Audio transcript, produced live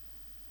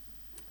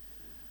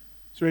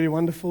It's really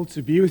wonderful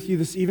to be with you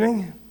this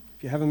evening.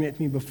 If you haven't met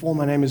me before,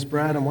 my name is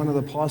Brad. I'm one of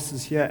the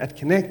pastors here at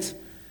Connect.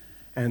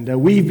 And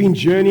we've been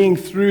journeying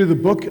through the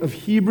book of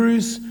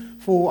Hebrews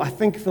for, I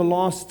think, the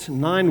last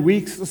 9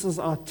 weeks. This is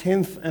our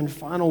 10th and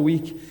final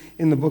week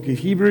in the book of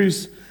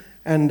Hebrews.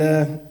 And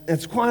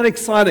it's quite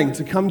exciting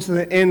to come to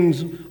the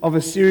end of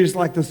a series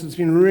like this. It's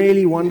been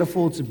really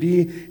wonderful to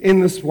be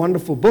in this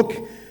wonderful book.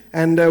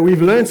 And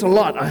we've learned a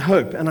lot, I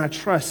hope, and I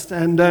trust.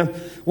 And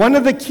one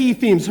of the key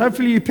themes,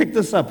 hopefully you picked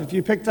this up. If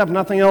you picked up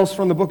nothing else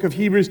from the book of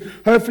Hebrews,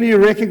 hopefully you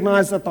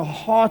recognize that the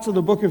heart of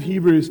the book of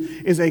Hebrews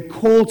is a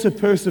call to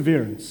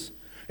perseverance.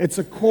 It's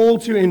a call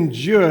to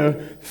endure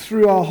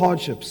through our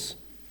hardships.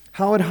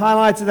 Howard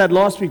highlighted that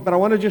last week, but I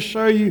want to just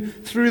show you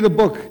through the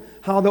book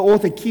how the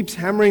author keeps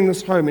hammering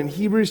this home. In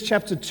Hebrews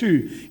chapter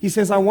 2, he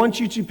says, I want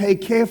you to pay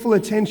careful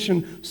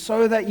attention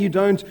so that you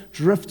don't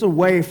drift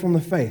away from the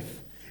faith.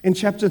 In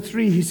chapter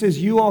 3, he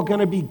says, you are going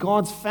to be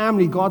God's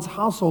family, God's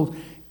household,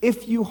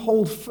 if you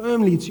hold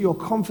firmly to your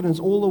confidence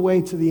all the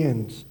way to the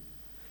end.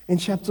 In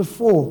chapter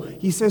 4,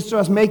 he says to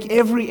us, make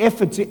every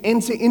effort to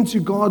enter into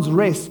God's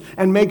rest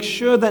and make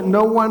sure that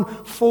no one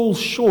falls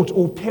short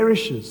or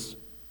perishes,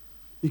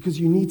 because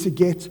you need to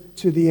get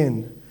to the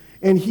end.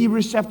 In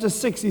Hebrews chapter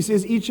 6, he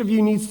says each of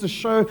you needs to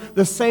show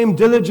the same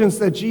diligence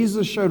that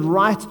Jesus showed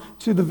right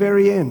to the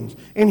very end.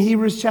 In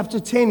Hebrews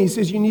chapter 10, he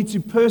says you need to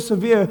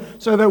persevere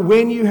so that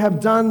when you have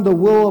done the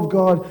will of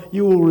God,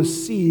 you will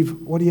receive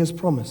what he has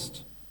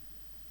promised.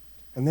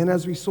 And then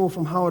as we saw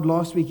from Howard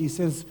last week, he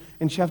says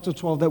in chapter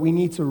 12 that we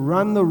need to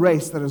run the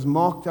race that is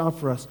marked out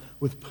for us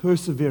with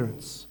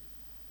perseverance.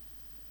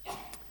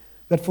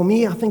 But for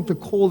me, I think the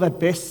call that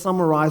best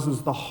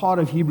summarizes the heart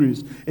of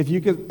Hebrews, if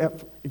you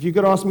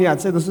could ask me, I'd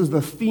say this is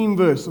the theme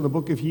verse of the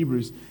book of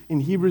Hebrews.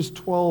 In Hebrews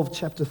 12,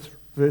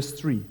 verse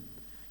 3,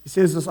 he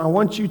says this, I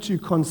want you to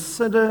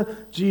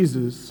consider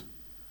Jesus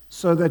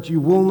so that you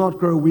will not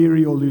grow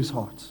weary or lose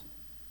heart.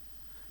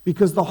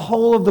 Because the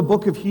whole of the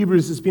book of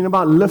Hebrews has been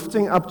about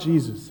lifting up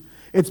Jesus.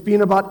 It's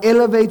been about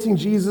elevating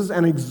Jesus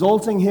and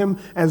exalting him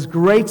as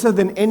greater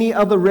than any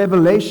other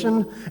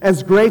revelation,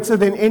 as greater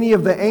than any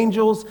of the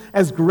angels,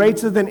 as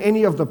greater than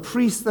any of the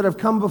priests that have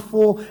come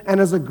before, and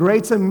as a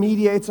greater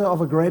mediator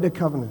of a greater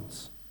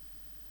covenant.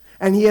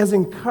 And he has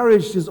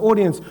encouraged his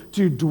audience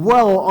to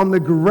dwell on the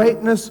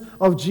greatness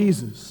of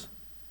Jesus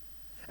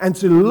and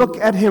to look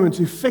at him and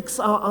to fix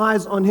our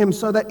eyes on him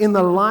so that in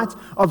the light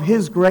of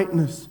his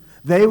greatness,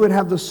 they would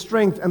have the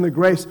strength and the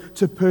grace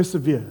to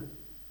persevere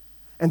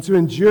and to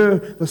endure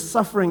the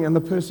suffering and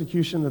the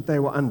persecution that they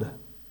were under.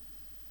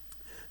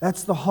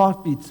 That's the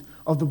heartbeat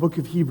of the book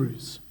of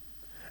Hebrews.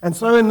 And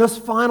so in this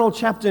final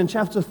chapter, in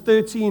chapter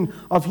 13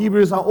 of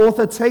Hebrews, our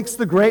author takes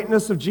the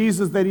greatness of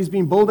Jesus that he's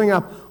been building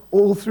up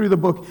all through the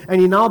book, and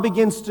he now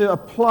begins to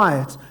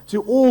apply it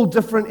to all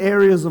different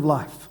areas of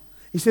life.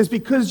 He says,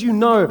 because you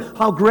know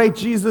how great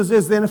Jesus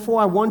is,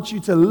 therefore I want you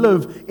to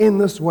live in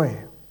this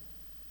way.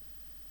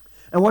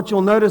 And what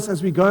you'll notice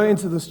as we go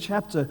into this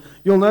chapter,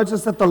 you'll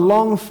notice that the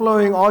long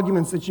flowing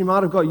arguments that you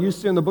might have got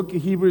used to in the book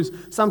of Hebrews,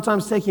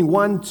 sometimes taking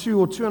 1, 2,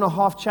 or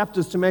 2.5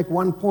 chapters to make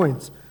one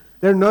point,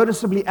 they're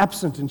noticeably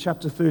absent in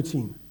chapter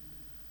 13.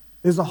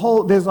 There's a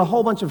whole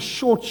bunch of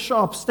short,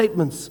 sharp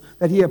statements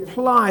that he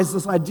applies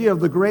this idea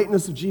of the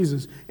greatness of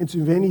Jesus into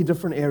many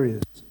different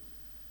areas.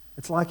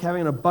 It's like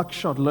having a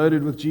buckshot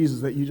loaded with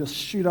Jesus that you just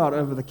shoot out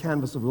over the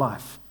canvas of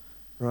life,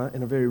 right?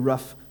 In a very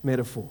rough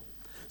metaphor.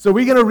 So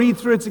we're going to read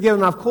through it together,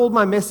 and I've called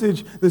my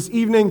message this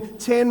evening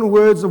 10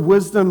 words of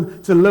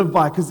wisdom to live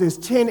by, because there's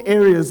 10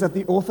 areas that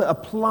the author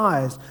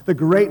applies the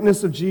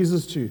greatness of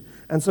Jesus to.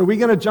 And so we're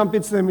going to jump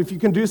into them. If you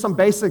can do some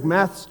basic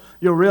maths,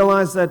 you'll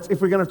realize that if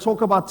we're going to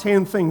talk about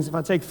 10 things, if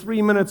I take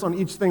 3 minutes on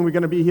each thing, we're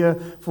going to be here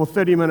for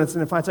 30 minutes.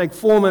 And if I take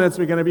 4 minutes,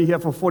 we're going to be here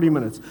for 40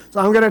 minutes.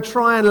 So I'm going to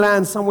try and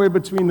land somewhere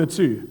between the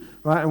two,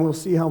 right? And we'll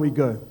see how we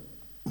go.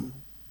 And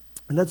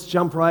let's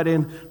jump right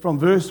in from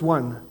verse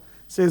 1.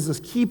 Says this,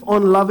 keep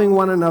on loving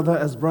one another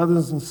as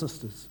brothers and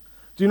sisters.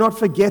 Do not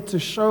forget to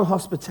show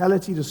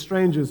hospitality to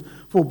strangers,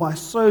 for by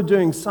so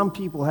doing, some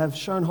people have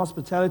shown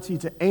hospitality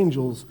to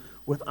angels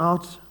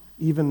without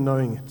even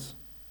knowing it.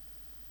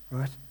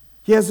 Right?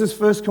 Here's his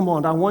first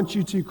command. I want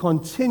you to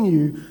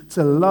continue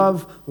to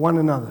love one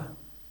another.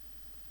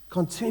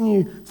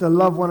 Continue to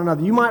love one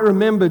another. You might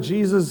remember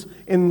Jesus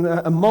in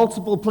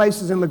multiple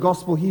places in the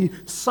gospel. He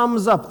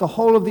sums up the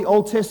whole of the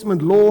Old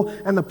Testament law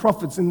and the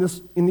prophets in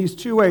these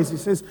two ways. He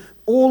says,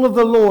 all of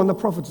the law and the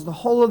prophets, the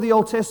whole of the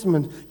Old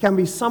Testament can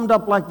be summed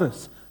up like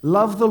this.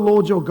 Love the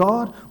Lord your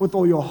God with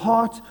all your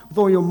heart, with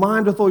all your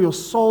mind, with all your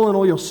soul and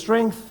all your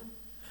strength.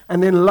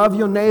 And then love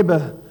your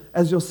neighbor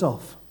as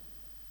yourself.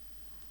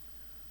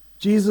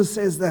 Jesus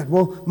says that.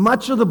 Well,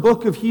 much of the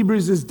book of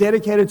Hebrews is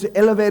dedicated to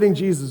elevating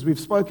Jesus. We've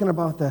spoken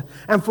about that.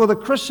 And for the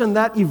Christian,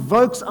 that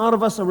evokes out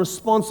of us a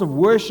response of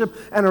worship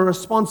and a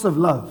response of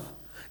love.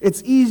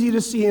 It's easy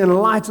to see in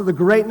light of the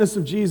greatness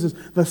of Jesus,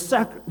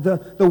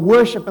 the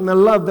worship and the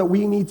love that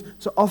we need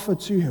to offer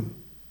to him.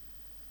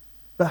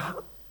 The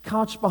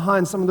couch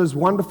behind some of those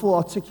wonderful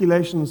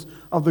articulations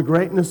of the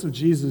greatness of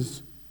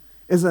Jesus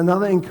is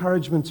another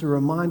encouragement to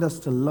remind us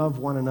to love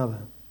one another.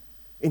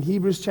 In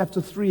Hebrews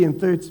chapter 3 and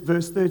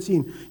verse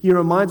 13, he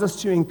reminds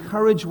us to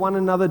encourage one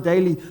another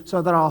daily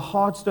so that our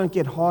hearts don't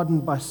get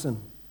hardened by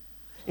sin.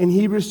 In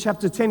Hebrews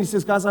chapter 10, he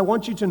says, guys, I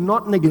want you to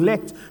not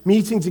neglect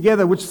meeting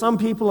together, which some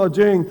people are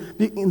doing.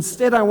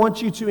 Instead, I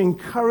want you to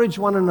encourage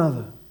one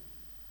another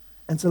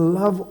and to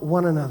love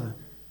one another.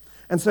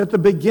 And so at the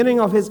beginning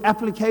of his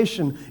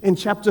application in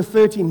chapter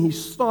 13, he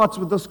starts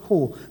with this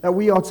call that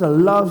we are to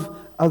love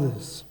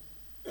others.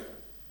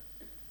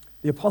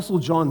 The Apostle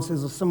John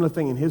says a similar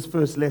thing in his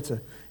first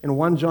letter. In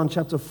 1 John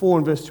chapter 4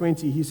 and verse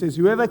 20, he says,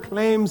 whoever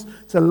claims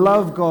to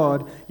love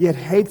God yet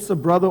hates a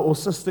brother or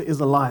sister is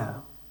a liar.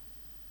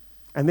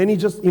 And then he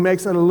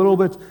makes it a little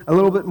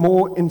bit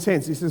more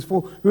intense. He says,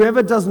 for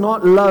whoever does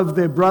not love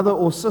their brother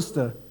or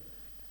sister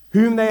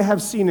whom they have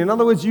seen. In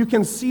other words, you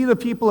can see the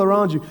people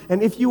around you.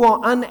 And if you are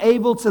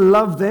unable to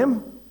love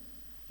them,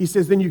 he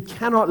says, then you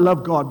cannot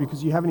love God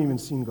because you haven't even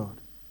seen God.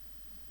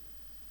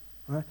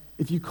 Right?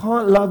 If you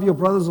can't love your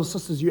brothers or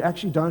sisters, you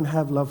actually don't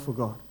have love for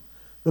God.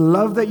 The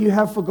love that you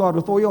have for God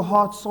with all your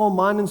heart, soul,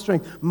 mind, and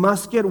strength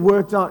must get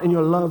worked out in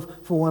your love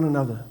for one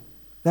another.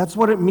 That's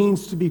what it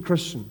means to be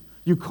Christian.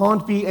 You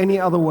can't be any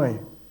other way.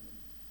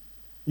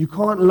 You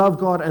can't love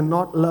God and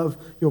not love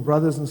your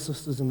brothers and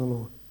sisters in the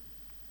Lord.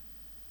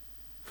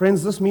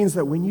 Friends, this means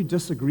that when you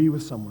disagree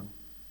with someone,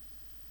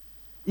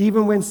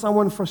 even when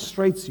someone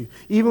frustrates you,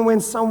 even when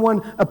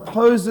someone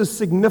opposes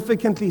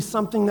significantly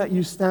something that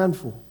you stand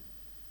for,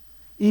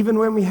 even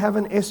when we have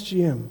an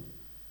SGM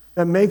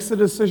that makes a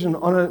decision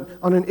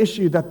on an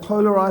issue that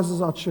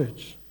polarizes our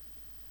church,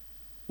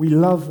 we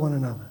love one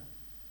another.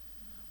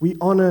 We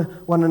honor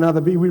one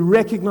another. We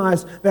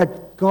recognize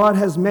that God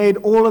has made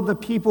all of the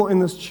people in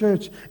this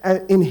church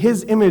in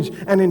His image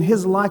and in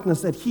His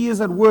likeness, that He is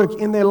at work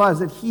in their lives,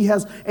 that He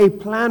has a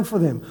plan for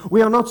them.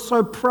 We are not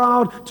so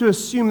proud to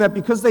assume that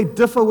because they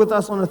differ with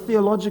us on a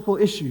theological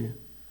issue,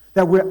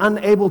 that we're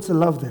unable to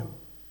love them.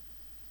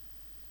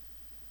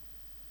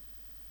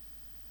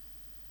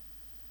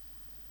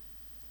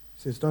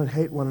 He says, don't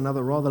hate one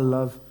another, rather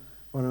love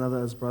one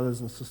another as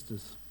brothers and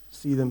sisters.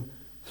 See them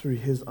through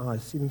His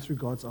eyes, see them through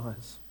God's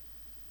eyes.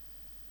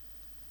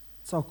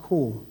 It's our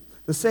call.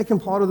 The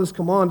second part of this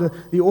command,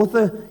 the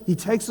author, he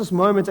takes this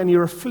moment and he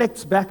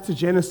reflects back to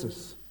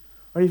Genesis.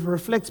 Or he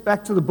reflects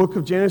back to the book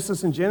of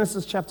Genesis in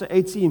Genesis chapter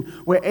 18,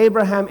 where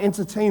Abraham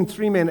entertained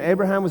three men.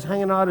 Abraham was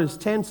hanging out at his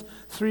tent,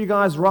 three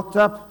guys rocked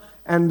up,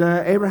 and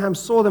Abraham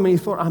saw them and he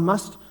thought, I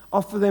must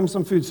offer them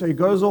some food. So he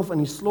goes off and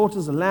he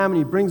slaughters a lamb and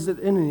he brings it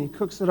in and he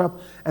cooks it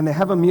up and they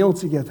have a meal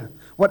together.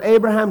 What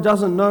Abraham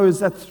doesn't know is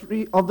that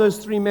of those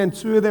three men,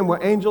 two of them were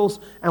angels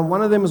and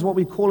one of them is what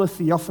we call a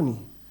theophany.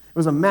 It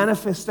was a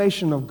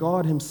manifestation of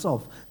God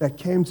Himself that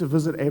came to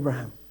visit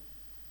Abraham.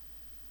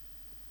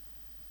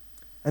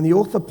 And the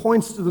author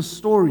points to the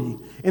story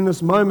in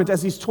this moment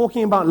as he's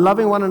talking about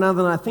loving one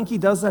another, and I think he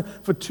does that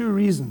for two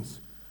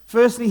reasons.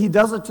 Firstly, he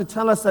does it to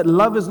tell us that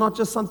love is not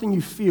just something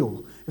you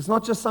feel. It's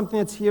not just something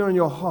that's here in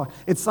your heart.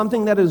 It's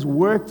something that is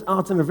worked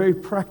out in a very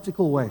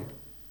practical way.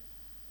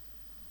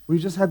 We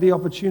just had the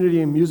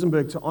opportunity in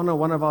Muizenberg to honor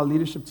one of our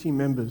leadership team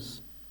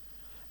members.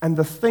 And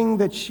the thing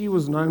that she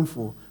was known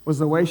for was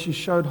the way she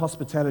showed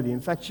hospitality. In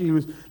fact, she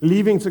was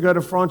leaving to go to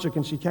Franschhoek,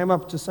 and she came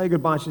up to say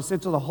goodbye. She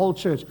said to the whole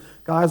church,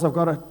 guys, I've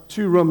got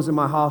 2 rooms in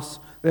my house.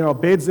 There are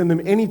beds in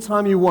them.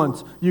 Anytime you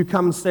want, you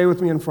come and stay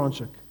with me in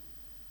Franschhoek.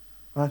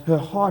 Right? Her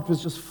heart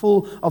was just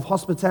full of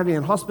hospitality,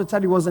 and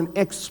hospitality was an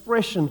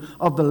expression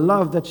of the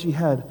love that she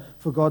had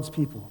for God's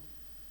people.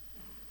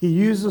 He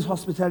uses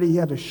hospitality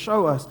here to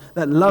show us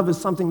that love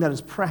is something that is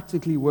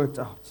practically worked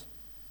out.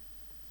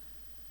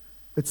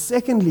 But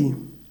secondly,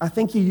 I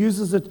think he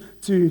uses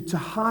it to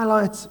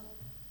highlight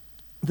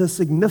the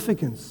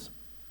significance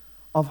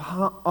of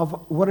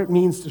what it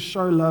means to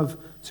show love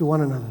to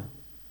one another.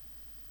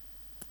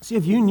 See,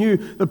 if you knew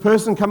the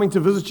person coming to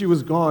visit you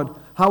was God,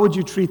 how would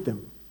you treat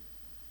them?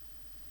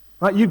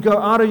 Right? You'd go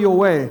out of your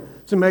way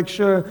to make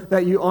sure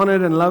that you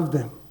honored and loved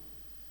them.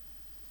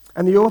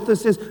 And the author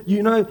says,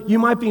 you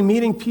might be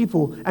meeting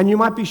people and you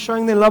might be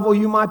showing them love or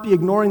you might be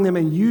ignoring them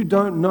and you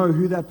don't know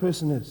who that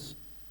person is.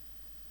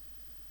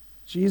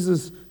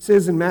 Jesus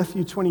says in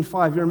Matthew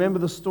 25, you remember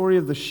the story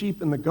of the sheep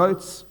and the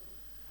goats?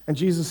 And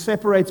Jesus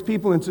separates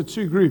people into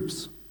 2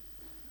 groups.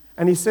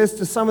 And he says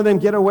to some of them,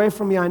 get away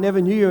from me, I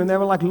never knew you. And they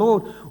were like,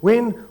 Lord,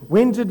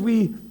 when did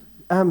we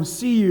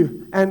see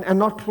you and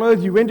not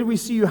clothe you? When did we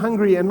see you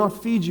hungry and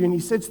not feed you? And he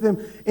said to them,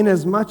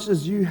 inasmuch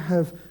as you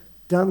have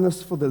done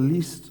this for the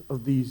least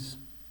of these,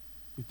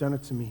 you've done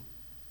it to me.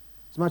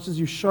 As much as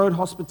you showed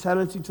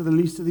hospitality to the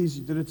least of these,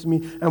 you did it to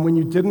me. And when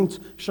you didn't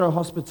show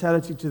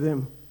hospitality to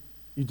them,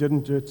 you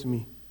didn't do it to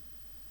me.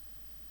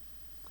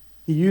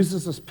 He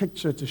uses this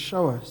picture to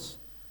show us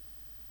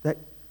that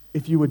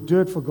if you would do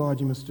it for God,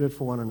 you must do it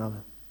for one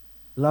another.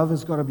 Love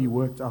has got to be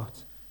worked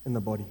out in the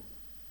body.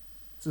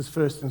 It's his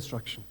first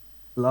instruction.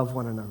 Love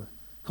one another.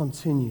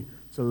 Continue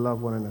to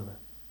love one another.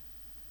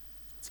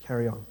 Let's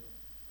carry on.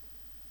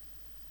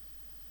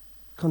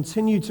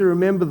 Continue to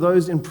remember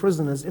those in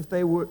prison as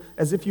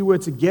if you were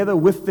together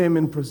with them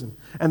in prison,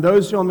 and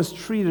those who are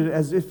mistreated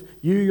as if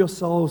you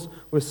yourselves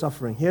were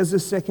suffering. Here's the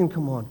second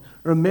command.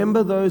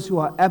 Remember those who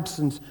are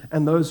absent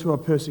and those who are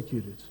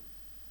persecuted.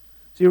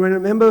 So you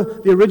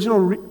remember the original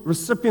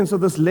recipients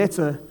of this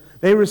letter,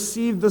 they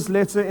received this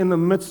letter in the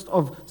midst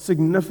of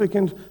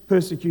significant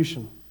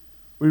persecution.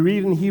 We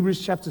read in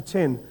Hebrews chapter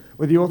 10,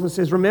 where the author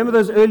says, remember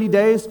those early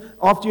days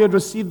after you had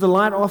received the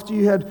light, after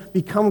you had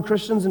become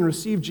Christians and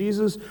received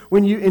Jesus,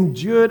 when you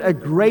endured a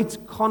great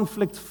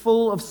conflict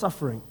full of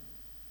suffering.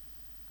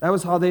 That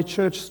was how their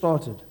church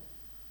started.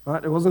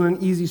 Right? It wasn't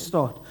an easy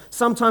start.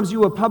 Sometimes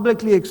you were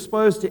publicly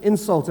exposed to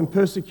insult and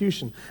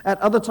persecution. At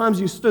other times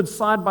you stood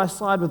side by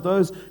side with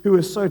those who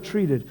were so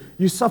treated.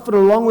 You suffered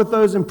along with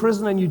those in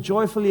prison, and you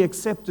joyfully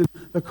accepted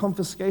the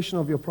confiscation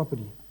of your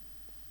property.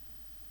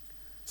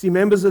 See,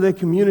 members of their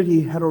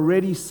community had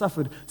already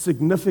suffered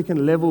significant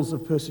levels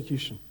of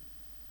persecution.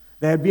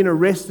 They had been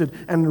arrested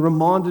and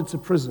remanded to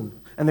prison,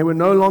 and they were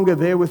no longer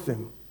there with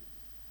them.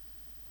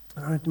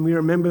 And we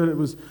remember it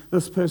was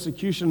this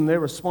persecution and their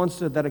response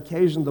to it that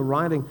occasioned the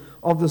writing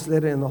of this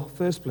letter in the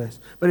first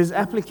place. But his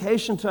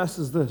application to us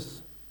is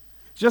this.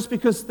 Just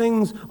because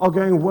things are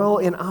going well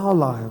in our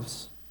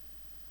lives,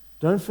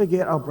 don't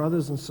forget our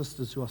brothers and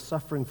sisters who are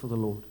suffering for the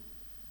Lord.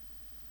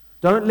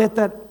 Don't let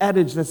that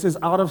adage that says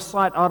out of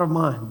sight, out of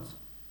mind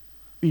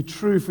be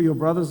true for your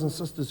brothers and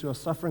sisters who are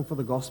suffering for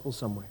the gospel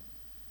somewhere.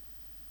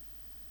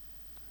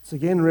 It's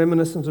again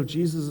reminiscent of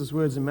Jesus'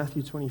 words in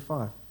Matthew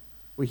 25,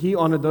 where he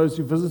honored those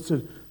who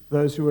visited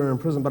those who were in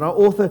prison. But our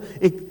author,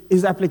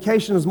 his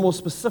application is more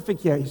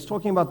specific here. He's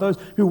talking about those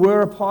who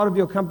were a part of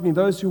your company,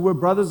 those who were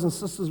brothers and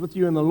sisters with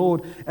you in the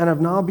Lord and have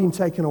now been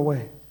taken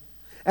away.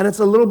 And it's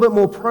a little bit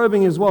more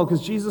probing as well,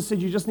 because Jesus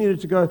said you just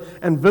needed to go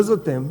and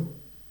visit them.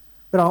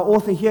 But our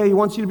author here, he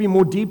wants you to be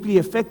more deeply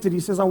affected. He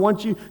says, I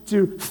want you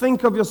to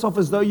think of yourself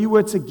as though you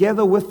were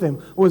together with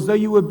them, or as though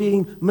you were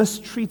being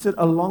mistreated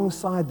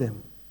alongside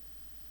them.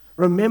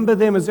 Remember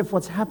them as if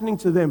what's happening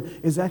to them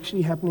is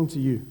actually happening to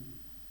you.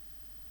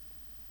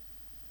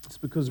 It's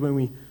because when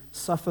we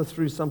suffer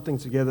through something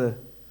together,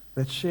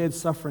 that shared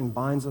suffering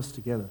binds us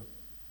together.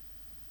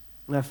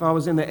 Now, if I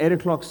was in the 8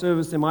 o'clock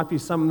service, there might be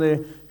some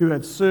there who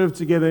had served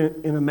together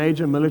in a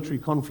major military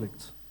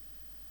conflict.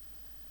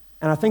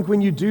 And I think when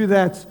you do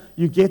that,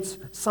 you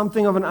get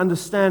something of an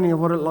understanding of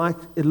what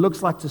it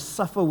looks like to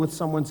suffer with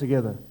someone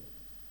together.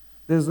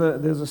 There's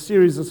a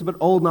series that's a bit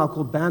old now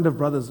called Band of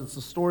Brothers. It's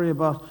a story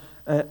about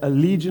a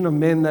legion of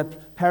men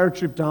that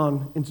paratrooped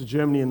down into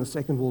Germany in the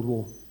Second World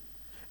War.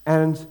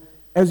 And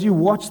as you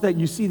watch that,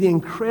 you see the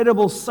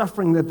incredible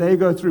suffering that they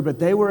go through, but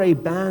they were a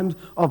band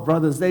of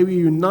brothers. They were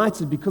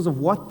united because of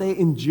what they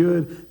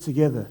endured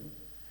together.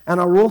 And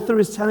our author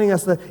is telling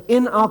us that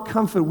in our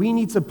comfort, we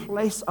need to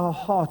place our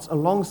hearts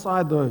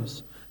alongside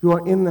those who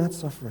are in that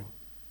suffering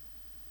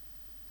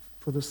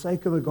for the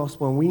sake of the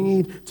gospel, and we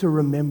need to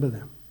remember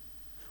them.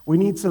 We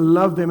need to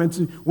love them and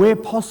to, where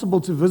possible,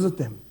 to visit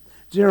them.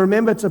 To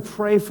remember to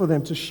pray for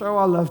them, to show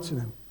our love to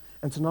them,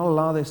 and to not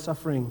allow their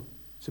suffering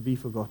to be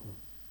forgotten.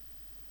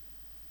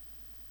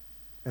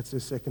 That's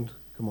his second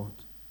command.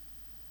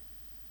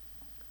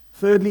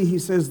 Thirdly, he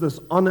says this,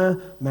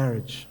 honor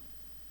marriage.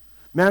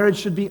 Marriage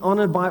should be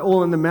honored by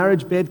all, and the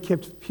marriage bed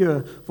kept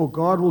pure, for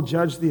God will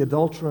judge the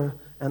adulterer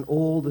and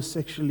all the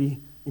sexually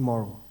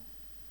immoral.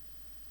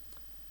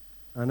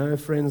 I know,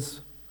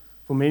 friends,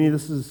 for many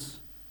this is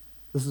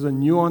a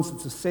nuance,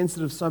 it's a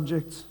sensitive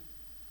subject.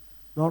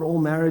 Not all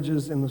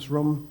marriages in this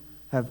room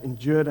have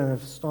endured and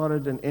have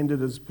started and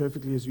ended as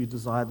perfectly as you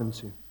desire them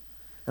to.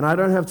 And I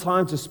don't have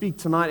time to speak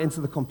tonight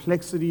into the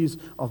complexities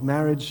of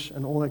marriage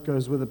and all that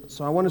goes with it.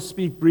 So I want to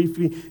speak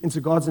briefly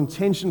into God's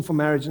intention for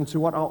marriage and to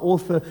what our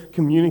author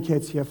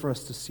communicates here for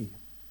us to see.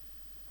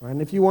 All right,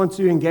 and if you want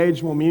to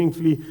engage more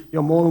meaningfully,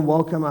 you're more than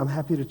welcome. I'm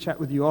happy to chat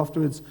with you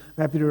afterwards.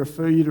 I'm happy to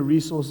refer you to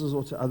resources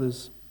or to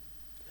others.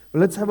 But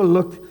let's have a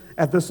look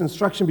at this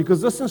instruction,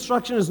 because this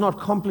instruction is not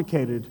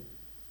complicated.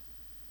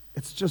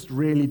 It's just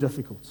really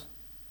difficult.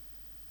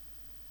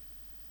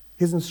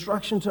 His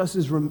instruction to us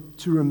is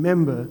to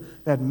remember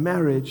that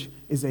marriage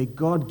is a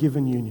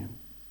God-given union.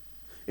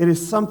 It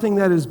is something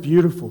that is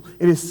beautiful.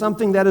 It is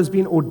something that has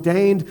been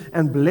ordained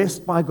and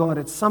blessed by God.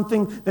 It's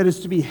something that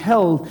is to be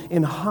held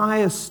in high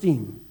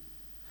esteem.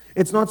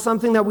 It's not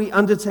something that we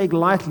undertake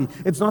lightly.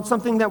 It's not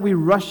something that we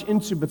rush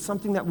into, but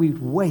something that we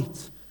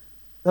wait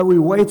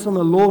on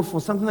the Lord for,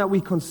 something that we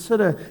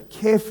consider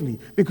carefully.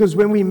 Because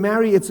when we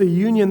marry, it's a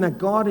union that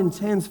God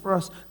intends for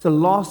us to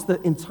last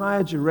the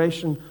entire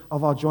duration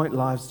of our joint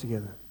lives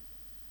together.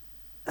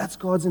 That's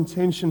God's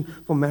intention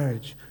for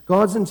marriage.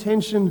 God's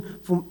intention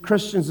for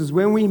Christians is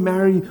when we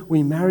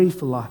marry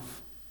for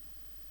life.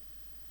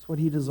 That's what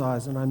He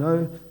desires, and I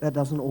know that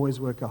doesn't always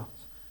work out.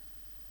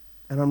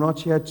 And I'm not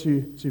here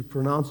to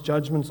pronounce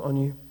judgments on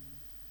you.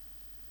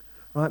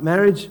 Right?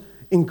 Marriage,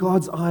 in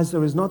God's eyes,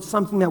 though, is not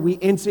something that we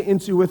enter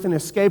into with an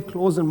escape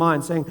clause in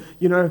mind, saying,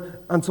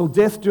 until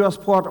death do us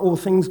part, or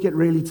things get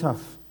really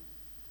tough.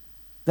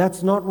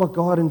 That's not what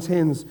God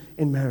intends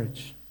in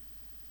marriage.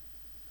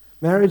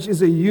 Marriage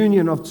is a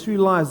union of two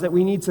lives that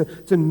we need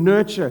to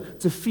nurture,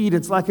 to feed.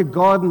 It's like a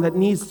garden that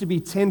needs to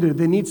be tended.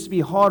 There needs to be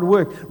hard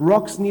work.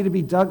 Rocks need to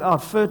be dug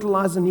out.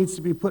 Fertilizer needs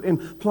to be put in.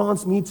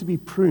 Plants need to be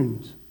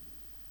pruned.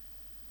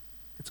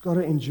 It's got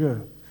to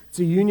endure. It's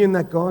a union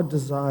that God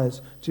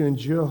desires to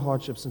endure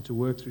hardships and to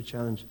work through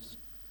challenges.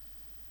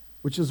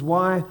 Which is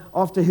why,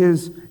 after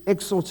his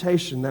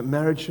exhortation that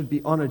marriage should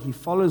be honored, he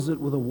follows it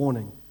with a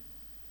warning.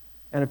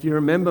 And if you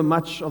remember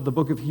much of the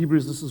book of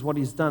Hebrews, this is what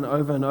he's done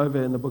over and over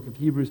in the book of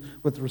Hebrews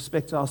with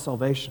respect to our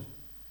salvation.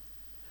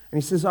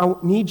 And he says, I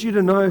need you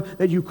to know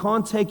that you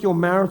can't take your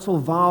marital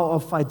vow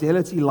of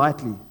fidelity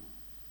lightly.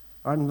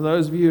 Right? And for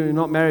those of you who are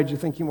not married, you're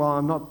thinking, well,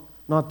 I'm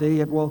not there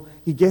yet. Well,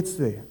 he gets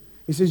there.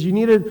 He says, you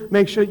need to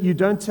make sure you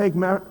don't take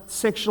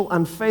sexual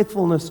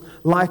unfaithfulness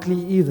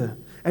lightly either.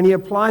 And he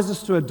applies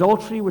this to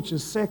adultery, which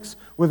is sex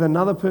with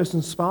another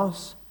person's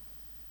spouse.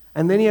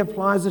 And then he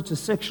applies it to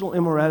sexual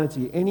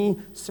immorality, any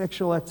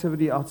sexual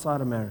activity outside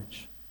of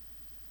marriage.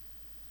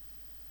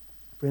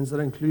 Friends, that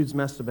includes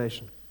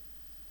masturbation,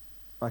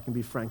 if I can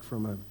be frank for a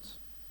moment.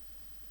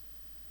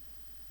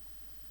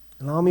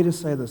 Allow me to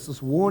say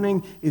this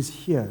warning is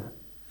here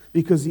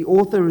because the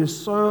author is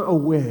so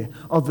aware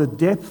of the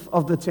depth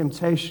of the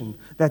temptation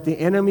that the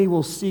enemy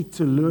will seek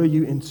to lure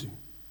you into,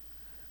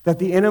 that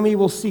the enemy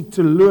will seek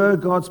to lure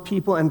God's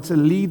people and to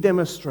lead them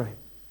astray.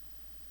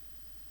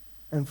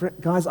 And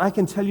guys, I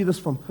can tell you this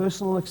from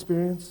personal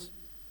experience,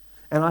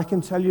 and I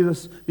can tell you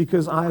this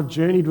because I have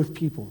journeyed with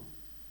people,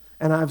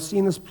 and I have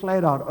seen this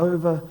played out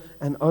over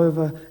and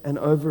over and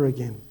over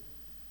again.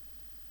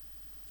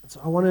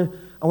 So I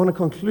want to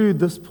conclude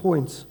this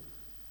point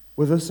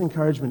with this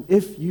encouragement.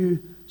 If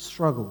you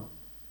struggle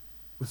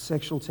with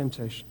sexual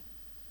temptation,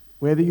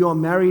 whether you are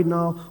married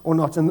now or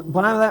not, and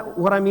by that,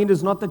 what I mean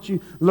is not that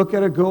you look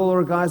at a girl or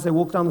a guy as they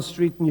walk down the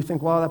street and you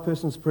think, wow, that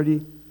person's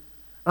pretty.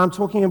 I'm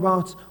talking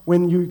about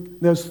when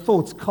those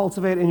thoughts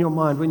cultivate in your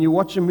mind, when you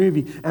watch a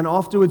movie and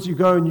afterwards you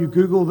go and you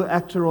Google the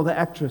actor or the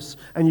actress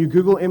and you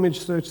Google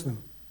image search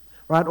them,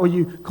 right? Or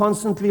you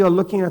constantly are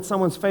looking at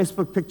someone's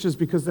Facebook pictures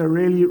because they're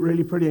really,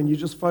 really pretty and you're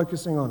just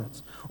focusing on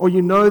it. Or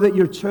you know that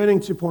you're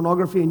turning to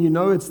pornography and you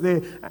know it's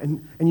there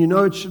and you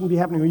know it shouldn't be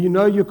happening. Or you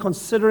know you're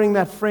considering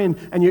that friend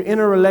and you're in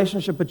a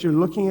relationship but you're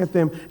looking at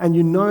them and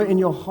you know in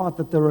your heart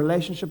that the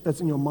relationship that's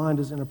in your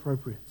mind is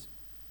inappropriate.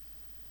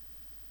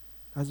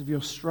 Guys, if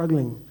you're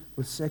struggling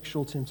with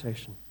sexual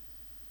temptation,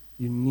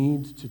 you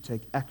need to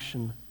take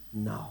action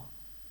now.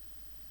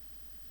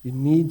 You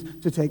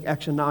need to take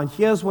action now. And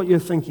here's what you're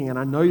thinking, and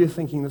I know you're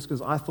thinking this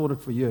because I thought it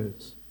for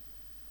years.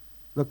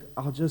 Look,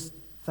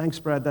 thanks,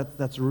 Brad,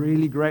 that's a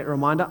really great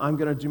reminder. I'm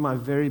going to do my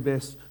very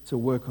best to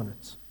work on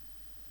it.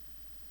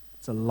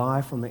 It's a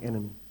lie from the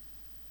enemy.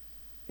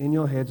 In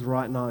your heads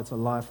right now, it's a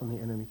lie from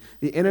the enemy.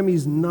 The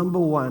enemy's number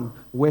one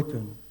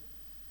weapon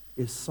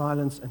is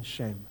silence and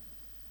shame.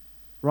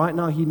 Right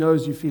now, he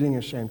knows you're feeling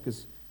ashamed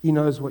because he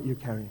knows what you're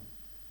carrying.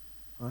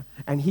 Right?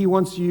 And he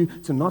wants you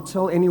to not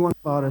tell anyone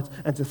about it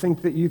and to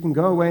think that you can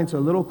go away into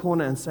a little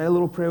corner and say a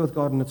little prayer with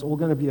God and it's all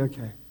going to be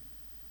okay.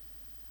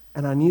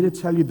 And I need to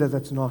tell you that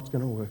that's not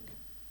going to work.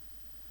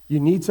 You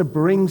need to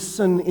bring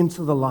sin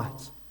into the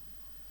light.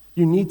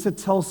 You need to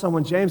tell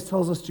someone. James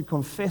tells us to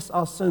confess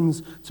our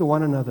sins to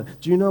one another.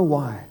 Do you know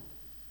why?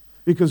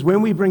 Because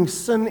when we bring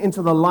sin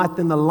into the light,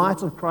 then the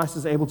light of Christ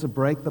is able to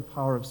break the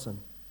power of sin.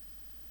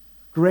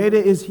 Greater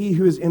is he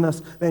who is in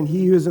us than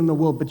he who is in the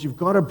world, but you've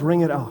got to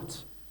bring it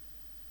out.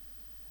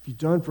 If you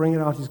don't bring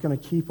it out, he's going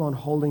to keep on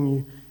holding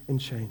you in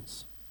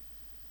chains.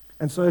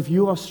 And so if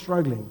you are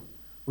struggling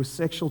with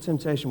sexual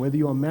temptation, whether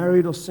you are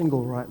married or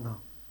single right now,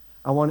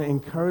 I want to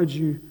encourage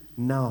you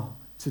now,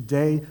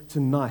 today,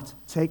 tonight,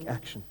 take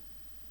action.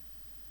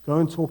 Go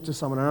and talk to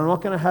someone. And I'm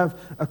not going to have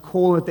a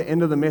call at the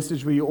end of the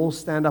message where you all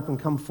stand up and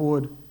come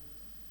forward.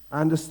 I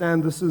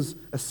understand this is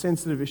a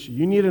sensitive issue.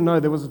 You need to know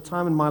there was a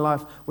time in my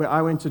life where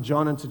I went to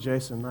John and to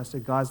Jason and I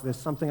said, guys, there's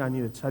something I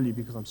need to tell you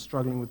because I'm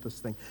struggling with this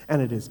thing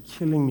and it is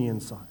killing me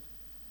inside.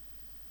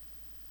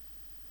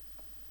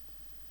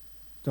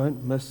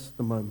 Don't miss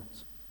the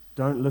moment.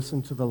 Don't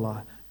listen to the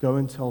lie. Go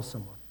and tell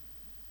someone.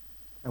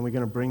 And we're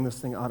going to bring this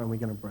thing out and we're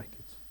going to break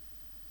it.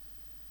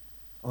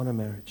 Honor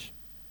marriage.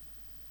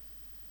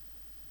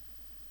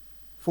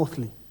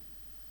 Fourthly,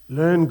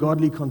 learn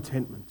godly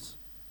contentment.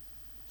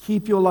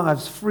 Keep your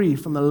lives free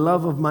from the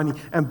love of money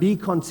and be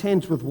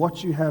content with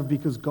what you have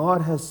because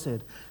God has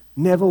said,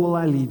 never will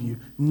I leave you,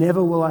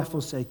 never will I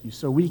forsake you.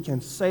 So we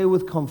can say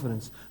with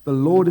confidence, the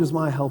Lord is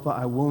my helper,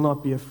 I will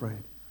not be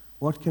afraid.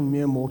 What can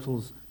mere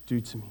mortals do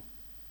to me?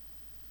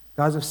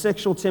 Guys, if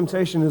sexual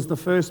temptation is the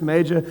first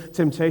major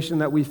temptation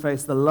that we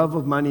face, the love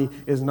of money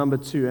is number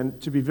two.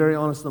 And to be very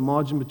honest, the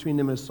margin between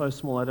them is so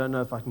small, I don't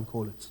know if I can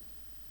call it.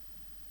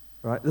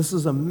 Right? This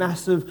is a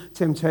massive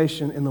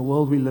temptation in the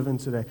world we live in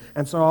today.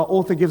 And so our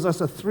author gives us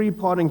a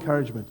three-part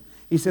encouragement.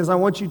 He says, I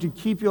want you to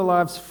keep your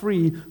lives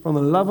free from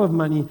the love of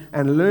money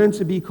and learn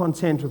to be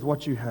content with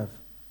what you have.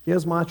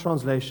 Here's my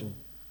translation.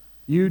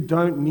 You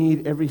don't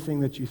need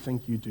everything that you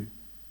think you do.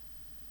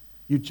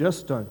 You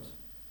just don't.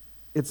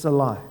 It's a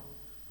lie.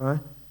 Right?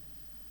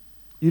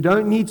 You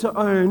don't need to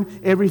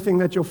own everything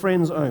that your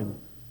friends own.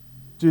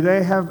 Do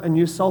they have a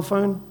new cell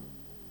phone?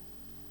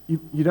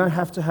 You don't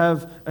have to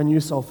have a new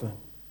cell phone,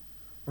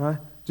 right?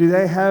 Do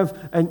they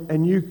have a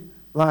new,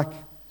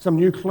 some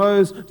new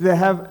clothes? Do they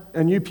have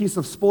a new piece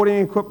of sporting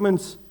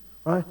equipment,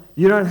 right?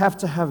 You don't have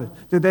to have it.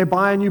 Did they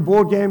buy a new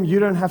board game? You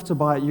don't have to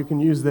buy it. You can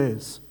use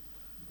theirs.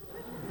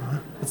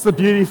 It's the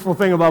beautiful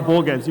thing about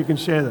board games. You can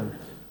share them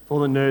for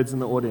the nerds in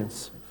the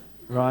audience,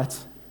 right?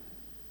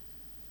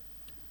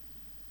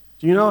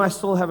 Do you know I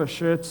still have a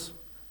shirt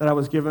that I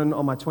was given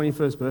on my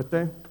 21st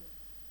birthday? It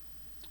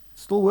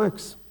still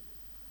works.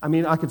 I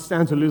mean, I could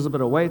stand to lose a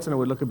bit of weight and it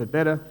would look a bit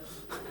better.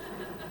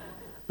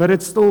 But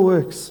it still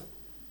works.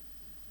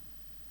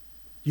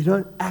 You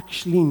don't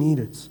actually need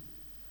it.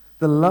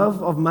 The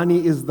love of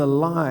money is the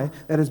lie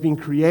that has been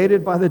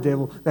created by the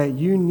devil that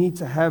you need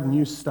to have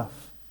new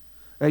stuff.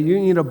 That you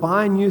need to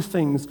buy new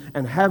things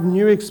and have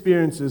new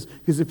experiences,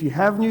 because if you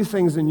have new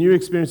things and new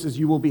experiences,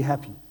 you will be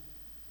happy.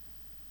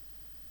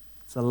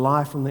 It's a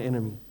lie from the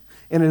enemy.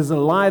 And it is a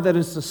lie that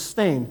is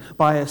sustained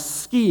by a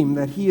scheme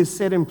that he has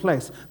set in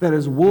place that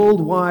is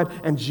worldwide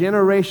and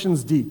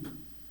generations deep.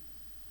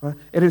 Right?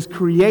 It is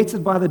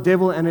created by the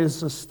devil and it is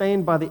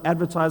sustained by the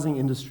advertising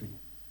industry.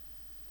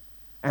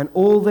 And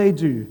all they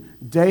do,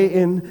 day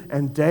in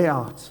and day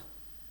out,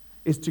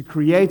 is to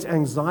create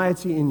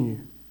anxiety in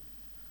you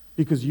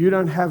because you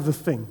don't have the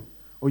thing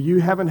or you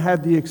haven't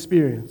had the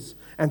experience,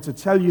 and to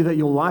tell you that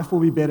your life will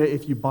be better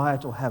if you buy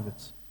it or have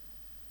it.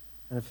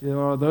 And if there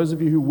are those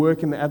of you who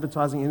work in the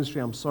advertising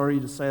industry, I'm sorry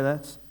to say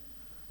that.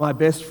 My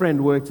best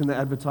friend worked in the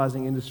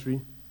advertising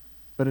industry,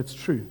 but it's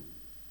true.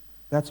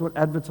 That's what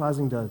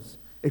advertising does.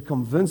 It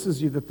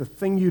convinces you that the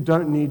thing you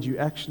don't need, you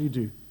actually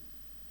do.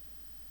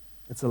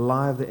 It's a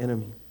lie of the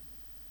enemy.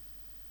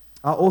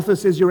 Our author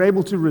says you're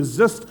able to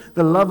resist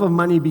the love of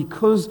money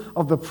because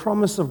of the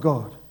promise of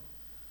God.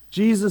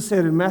 Jesus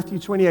said in Matthew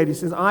 28, he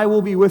says, I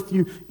will be with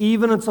you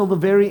even until the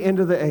very end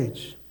of the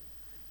age.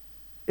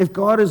 If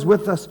God is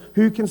with us,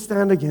 who can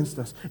stand against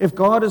us? If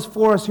God is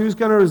for us, who's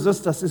going to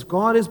resist us? If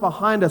God is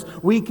behind us,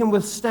 we can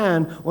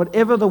withstand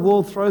whatever the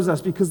world throws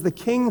us because the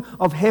King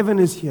of heaven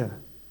is here.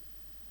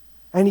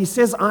 And he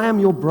says, I am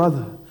your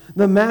brother.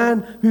 The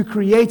man who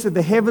created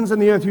the heavens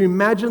and the earth, who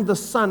imagined the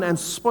sun and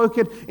spoke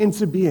it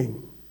into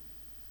being.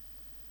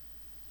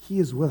 He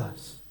is with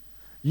us.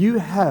 You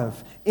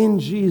have in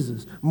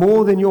Jesus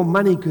more than your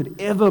money could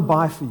ever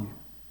buy for you.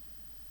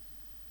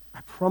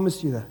 I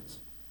promise you that.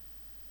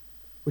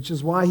 Which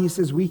is why he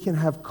says we can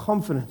have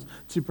confidence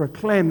to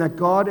proclaim that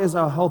God is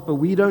our helper.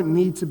 We don't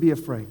need to be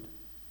afraid.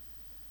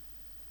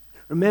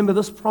 Remember,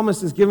 this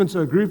promise is given to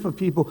a group of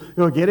people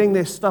who are getting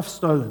their stuff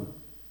stolen.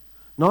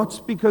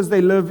 Not because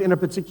they live in a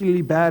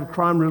particularly bad,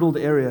 crime-riddled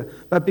area,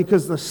 but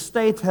because the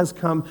state has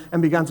come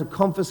and begun to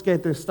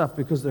confiscate their stuff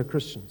because they're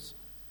Christians.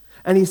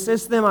 And he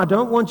says to them, I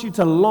don't want you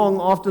to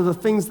long after the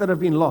things that have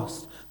been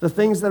lost, the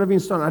things that have been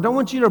stolen. I don't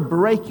want you to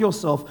break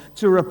yourself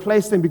to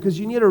replace them because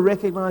you need to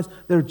recognize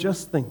they're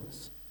just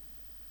things.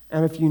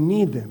 And if you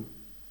need them,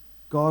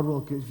 God will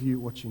give you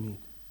what you need.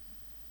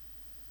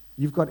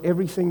 You've got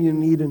everything you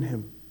need in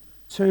him.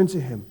 Turn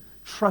to him.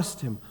 Trust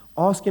him.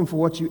 Ask him for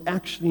what you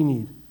actually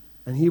need.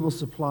 And he will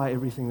supply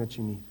everything that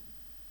you need.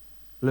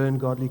 Learn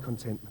godly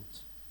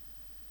contentment.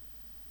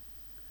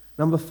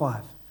 Number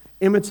 5,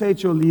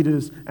 imitate your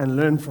leaders and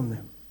learn from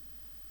them.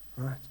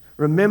 Right?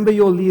 Remember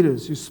your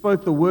leaders who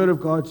spoke the word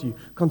of God to you.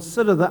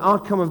 Consider the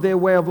outcome of their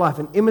way of life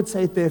and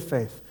imitate their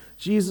faith.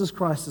 Jesus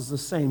Christ is the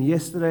same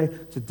yesterday,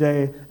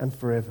 today, and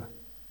forever.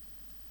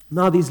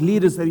 Now, these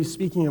leaders that he's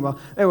speaking about,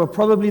 they were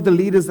probably the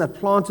leaders that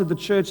planted the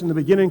church in the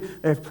beginning.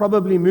 They've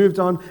probably moved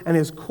on, and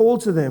his call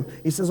to them,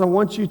 he says, I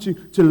want you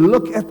to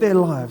look at their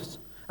lives.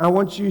 I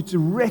want you to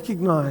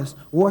recognize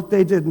what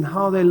they did and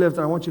how they lived.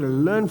 And I want you to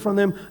learn from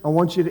them. I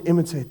want you to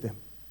imitate them.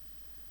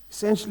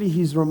 Essentially,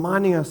 he's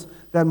reminding us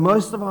that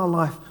most of our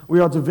life, we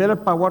are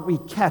developed by what we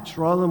catch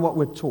rather than what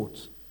we're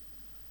taught.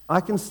 I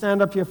can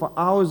stand up here for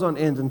hours on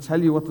end and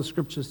tell you what the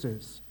scripture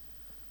says.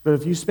 But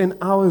if you spend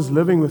hours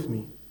living with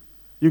me,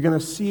 you're going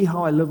to see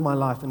how I live my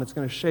life, and it's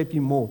going to shape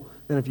you more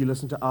than if you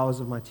listen to hours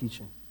of my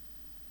teaching.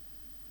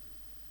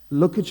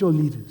 Look at your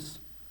leaders.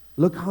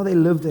 Look how they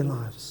live their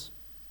lives.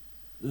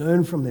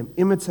 Learn from them.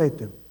 Imitate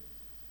them.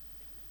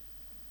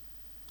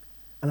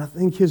 And I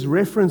think his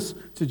reference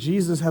to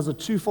Jesus has a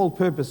twofold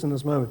purpose in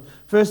this moment.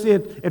 Firstly,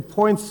 it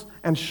points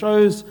and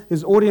shows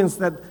his audience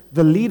that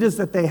the leaders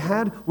that they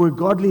had were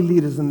godly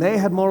leaders, and they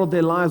had modeled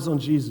their lives on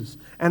Jesus.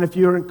 And if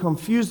you're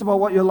confused about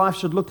what your life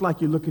should look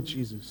like, you look at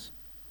Jesus.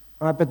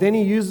 All right, but then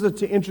he uses it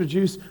to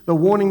introduce the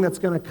warning that's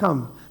going to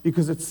come,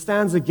 because it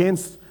stands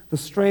against the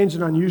strange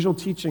and unusual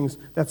teachings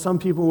that some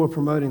people were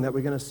promoting that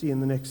we're going to see in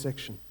the next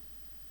section.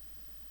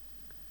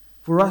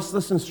 For us,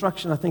 this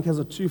instruction, I think, has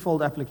a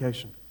twofold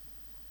application.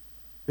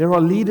 There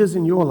are leaders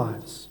in your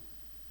lives,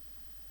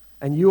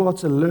 and you are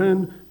to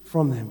learn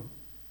from them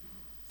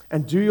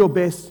and do your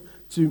best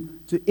to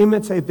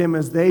imitate them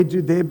as they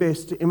do their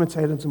best to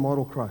imitate and to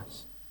model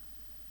Christ.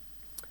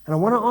 And I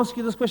want to ask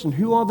you this question.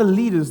 Who are the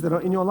leaders that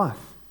are in your life?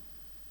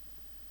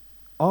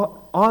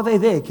 Are they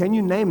there? Can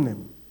you name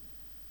them?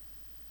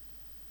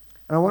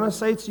 And I want to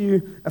say to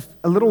you,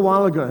 a little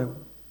while ago,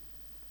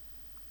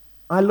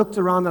 I looked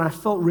around and I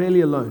felt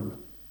really alone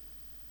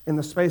in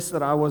the space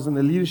that I was, in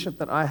the leadership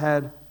that I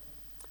had.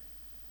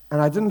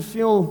 And I didn't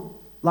feel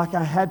like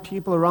I had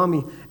people around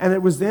me. And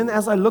it was then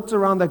as I looked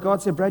around that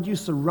God said, Brad, you're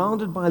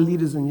surrounded by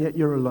leaders and yet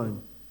you're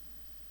alone.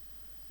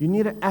 You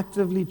need to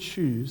actively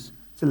choose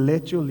to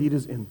let your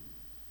leaders in.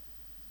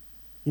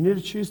 You need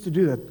to choose to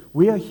do that.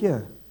 We are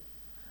here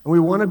and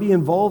we want to be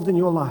involved in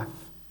your life,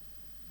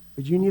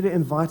 but you need to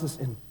invite us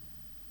in.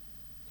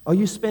 Are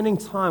you spending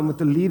time with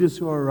the leaders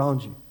who are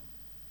around you?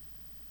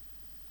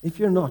 If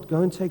you're not,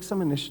 go and take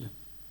some initiative.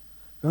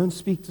 Go and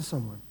speak to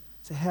someone.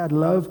 Say, hey, I'd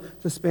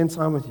love to spend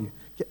time with you.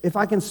 If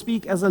I can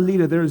speak as a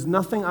leader, there is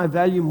nothing I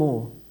value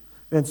more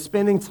than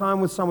spending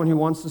time with someone who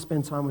wants to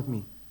spend time with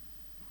me.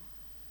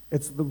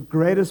 It's the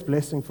greatest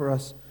blessing for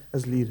us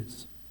as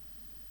leaders.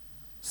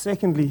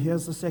 Secondly,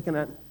 here's the second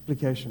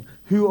application.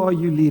 Who are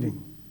you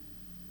leading?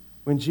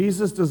 When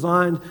Jesus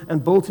designed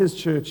and built his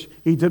church,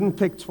 he didn't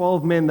pick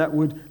 12 men that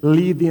would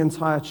lead the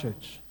entire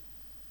church.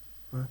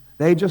 Right?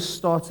 They just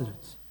started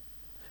it.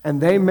 And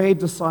they made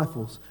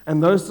disciples.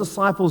 And those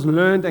disciples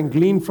learned and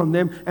gleaned from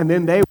them. And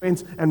then they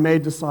went and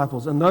made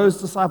disciples. And those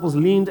disciples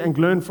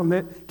gleaned from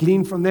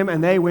them.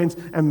 And they went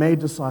and made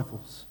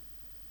disciples.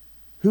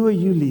 Who are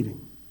you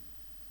leading?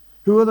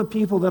 Who are the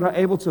people that are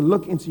able to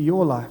look into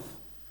your life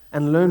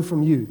and learn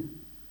from you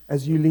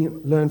as you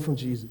learn from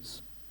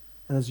Jesus?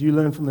 And as you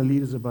learn from the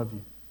leaders above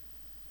you?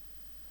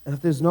 And if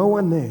there's no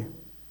one there,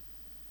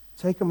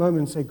 take a moment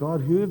and say,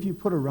 God, who have you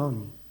put around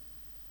me?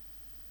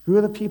 Who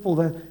are the people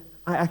that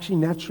I actually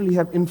naturally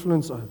have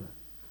influence over,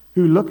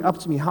 who look up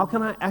to me? How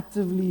can I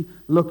actively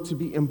look to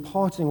be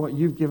imparting what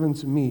you've given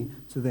to me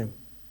to them?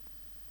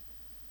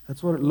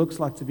 That's what it looks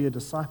like to be a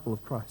disciple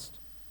of Christ.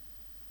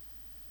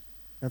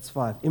 That's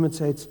 5.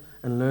 Imitate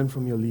and learn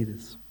from your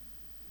leaders.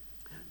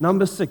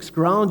 Number 6,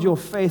 ground your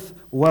faith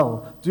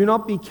well. Do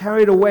not be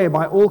carried away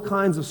by all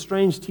kinds of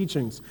strange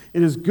teachings.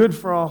 It is good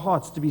for our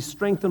hearts to be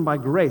strengthened by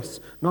grace,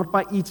 not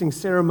by eating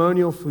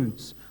ceremonial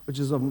foods, which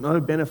is of no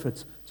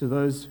benefit to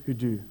those who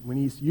do. When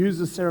he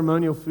uses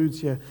ceremonial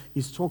foods here,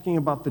 he's talking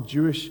about the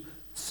Jewish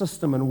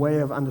system and way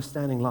of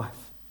understanding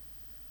life.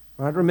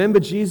 Right? Remember,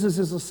 Jesus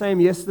is the same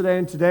yesterday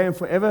and today and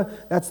forever.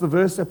 That's the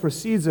verse that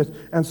precedes it.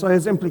 And so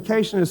his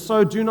implication is,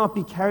 so do not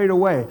be carried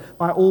away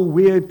by all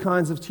weird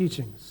kinds of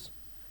teachings.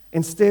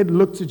 Instead,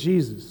 look to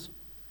Jesus.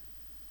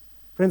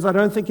 Friends, I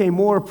don't think a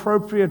more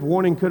appropriate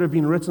warning could have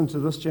been written to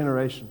this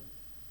generation.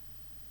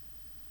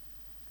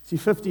 See,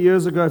 50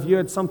 years ago, if you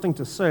had something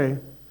to say,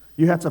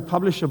 you had to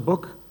publish a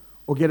book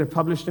or get it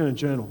published in a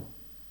journal.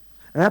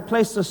 And that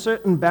placed a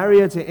certain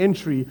barrier to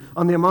entry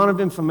on the amount of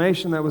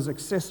information that was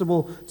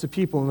accessible to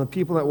people and the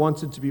people that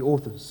wanted to be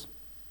authors.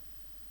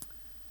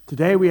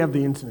 Today we have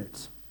the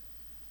internet.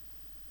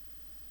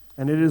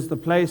 And it is the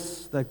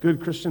place that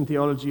good Christian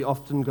theology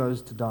often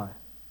goes to die.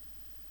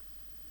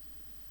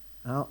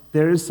 Now,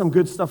 there is some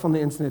good stuff on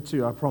the internet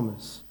too, I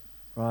promise.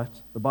 Right?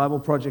 The Bible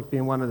Project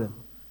being one of them.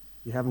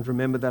 You haven't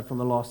remembered that from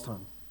the last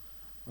time.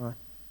 Right?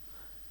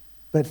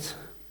 But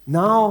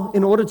now,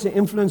 in order to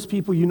influence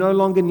people, you no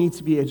longer need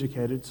to be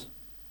educated.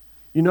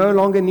 You no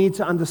longer need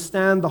to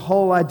understand the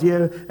whole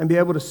idea and be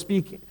able to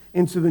speak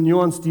into the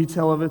nuanced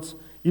detail of it.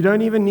 You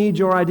don't even need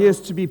your ideas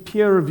to be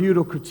peer-reviewed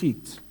or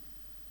critiqued.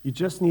 You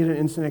just need an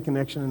internet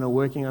connection and a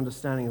working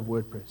understanding of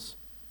WordPress.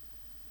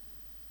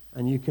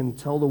 And you can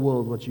tell the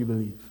world what you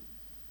believe.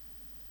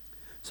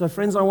 So,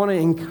 friends, I want to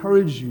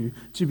encourage you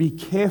to be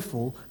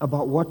careful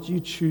about what you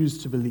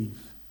choose to believe.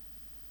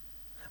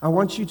 I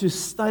want you to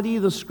study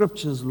the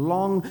scriptures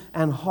long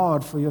and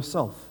hard for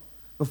yourself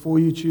before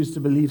you choose to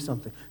believe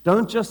something.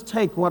 Don't just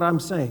take what I'm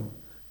saying.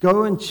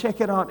 Go and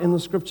check it out in the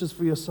scriptures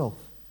for yourself.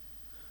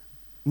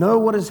 Know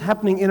what is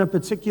happening in a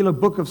particular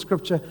book of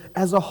scripture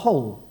as a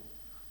whole.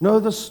 Know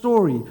the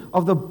story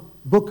of the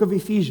book of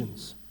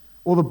Ephesians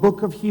or the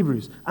book of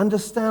Hebrews.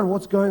 Understand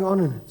what's going on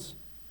in it.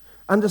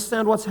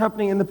 Understand what's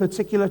happening in the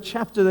particular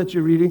chapter that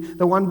you're reading,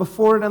 the one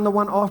before it and the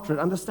one after it.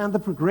 Understand the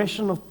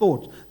progression of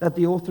thought that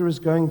the author is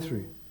going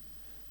through.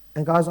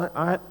 And guys,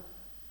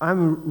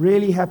 I'm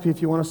really happy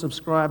if you want to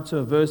subscribe to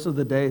a verse of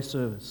the day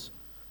service.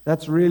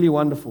 That's really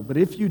wonderful. But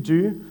if you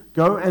do,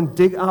 go and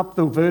dig up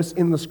the verse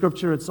in the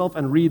scripture itself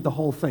and read the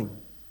whole thing.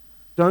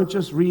 Don't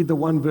just read the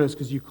one verse,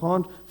 because you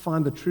can't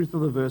find the truth of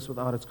the verse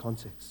without its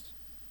context.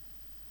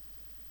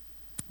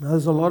 Now,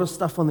 there's a lot of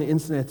stuff on the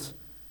internet.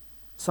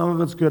 Some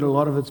of it's good, a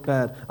lot of it's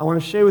bad. I want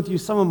to share with you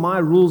some of my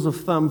rules of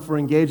thumb for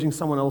engaging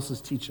someone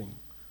else's teaching.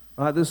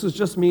 All right, this is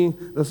just me.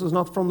 This is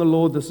not from the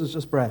Lord. This is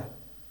just Brad.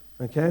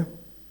 Okay?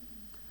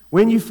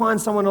 When you find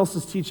someone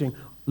else's teaching,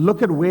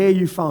 look at where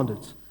you found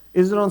it.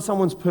 Is it on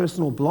someone's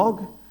personal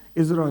blog?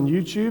 Is it on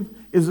YouTube?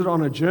 Is it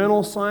on a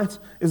journal site?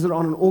 Is it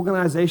on an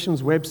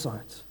organization's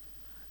website?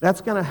 That's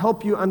going to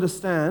help you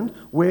understand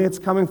where it's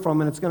coming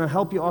from, and it's going to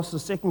help you ask the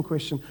second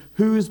question,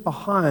 who is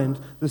behind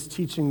this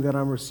teaching that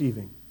I'm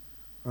receiving?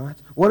 Right?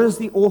 What is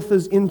the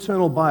author's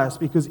internal bias?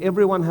 Because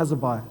everyone has a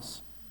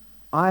bias.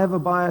 I have a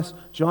bias,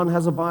 John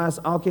has a bias,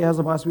 Alke has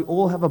a bias, we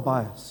all have a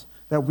bias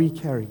that we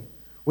carry.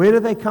 Where do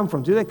they come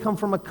from? Do they come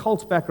from a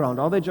cult background?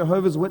 Are they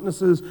Jehovah's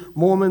Witnesses,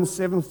 Mormons,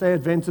 Seventh-day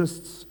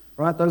Adventists?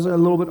 Right? Those are a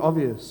little bit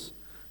obvious.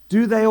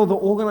 Do they or the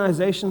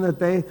organization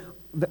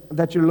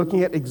that you're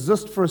looking at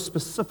exist for a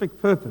specific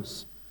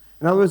purpose?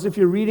 In other words, if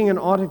you're reading an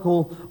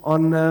article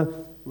on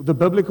the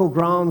biblical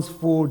grounds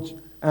for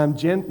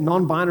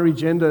non-binary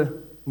gender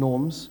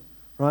norms,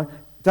 right?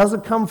 Does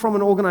it come from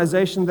an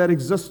organization that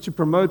exists to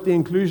promote the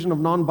inclusion of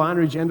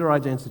non-binary gender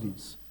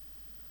identities?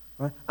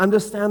 Right?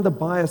 Understand the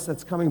bias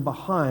that's coming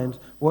behind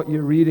what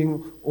you're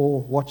reading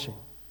or watching.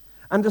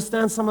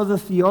 Understand some of the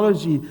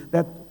theology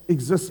that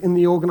exists in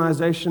the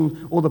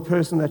organization or the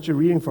person that you're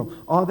reading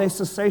from. Are they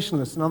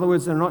cessationalists? In other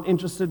words, they're not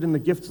interested in the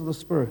gifts of the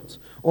Spirit.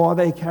 Or are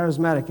they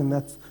charismatic, and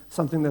that's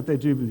something that they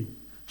do believe?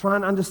 Try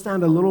and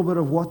understand a little bit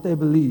of what they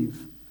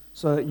believe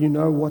so that you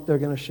know what they're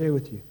going to share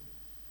with you.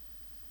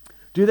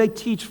 Do they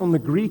teach from the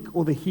Greek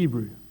or the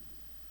Hebrew?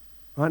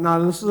 Right now,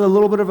 this is a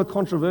little bit of a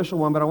controversial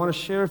one, but I want to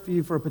share it for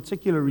you for a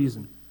particular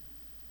reason.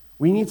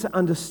 We need to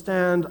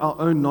understand our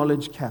own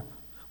knowledge cap.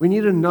 We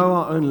need to know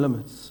our own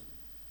limits.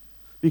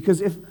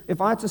 Because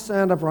if I had to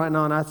stand up right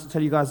now and I had to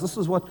tell you guys, this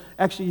is what,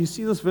 actually, you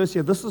see this verse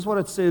here, this is what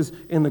it says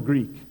in the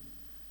Greek.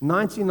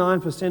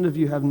 99% of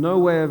you have no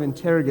way of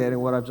interrogating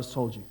what I've just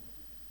told you.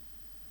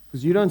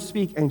 Because you don't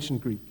speak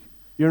ancient Greek.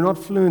 You're not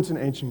fluent in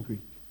ancient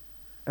Greek.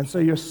 And so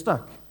you're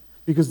stuck.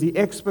 Because the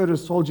expert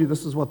has told you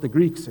this is what the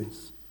Greek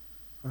says.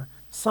 Right?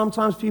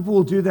 Sometimes people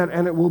will do that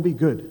and it will be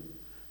good.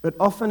 But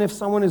often if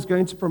someone is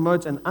going to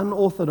promote an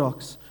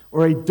unorthodox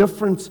or a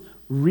different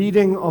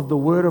reading of the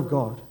Word of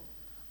God,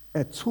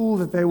 a tool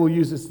that they will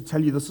use is to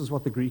tell you this is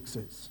what the Greek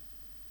says.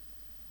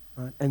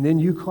 Right? And then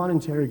you can't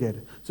interrogate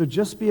it. So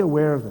just be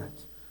aware of that.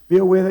 Be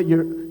aware that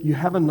you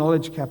have a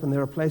knowledge cap and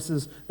there are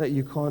places that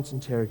you can't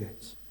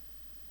interrogate.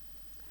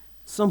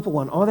 Simple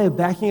one. Are they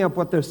backing up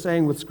what they're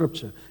saying with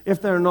Scripture?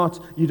 If they're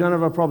not, you don't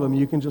have a problem.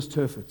 You can just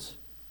turf it.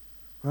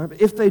 Right?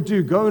 But if they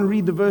do, go and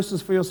read the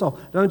verses for yourself.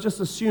 Don't just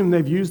assume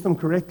they've used them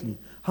correctly.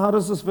 How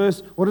does this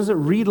verse, what does it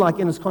read like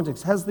in its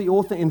context? Has the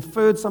author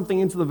inferred something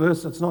into the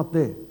verse that's not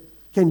there?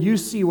 Can you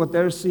see what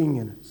they're seeing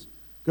in it?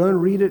 Go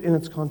and read it in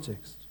its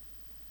context.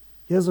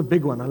 Here's a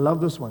big one. I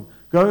love this one.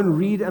 Go and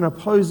read an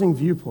opposing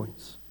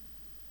viewpoint.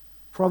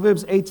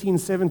 Proverbs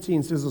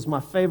 18:17 says, it's my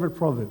favorite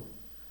proverb.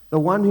 The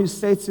one who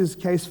states his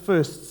case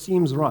first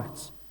seems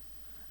right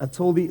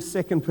until the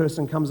second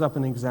person comes up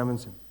and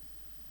examines him.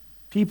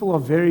 People are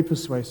very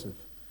persuasive.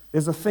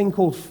 There's a thing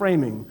called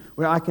framing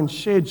where I can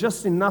share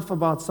just enough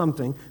about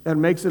something that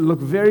makes it look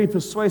very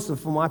persuasive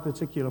from my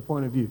particular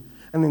point of view.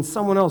 And then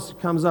someone else who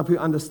comes up who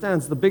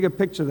understands the bigger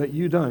picture that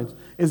you don't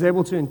is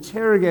able to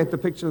interrogate the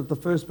picture that the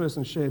first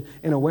person shared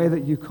in a way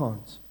that you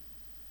can't.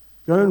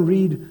 Go and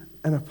read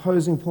an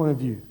opposing point of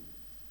view.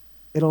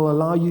 It'll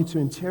allow you to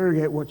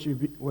interrogate what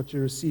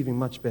you're receiving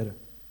much better.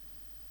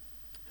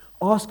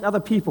 Ask other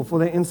people for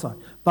their insight.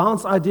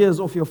 Bounce ideas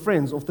off your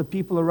friends, off the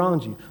people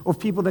around you, off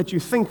people that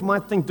you think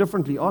might think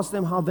differently. Ask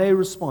them how they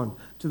respond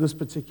to this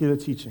particular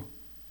teaching.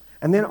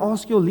 And then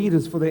ask your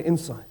leaders for their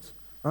insight.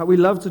 Right? We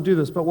love to do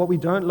this, but what we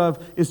don't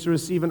love is to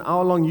receive an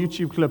hour-long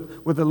YouTube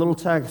clip with a little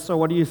tag, so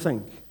what do you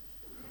think?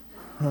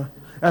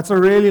 That's a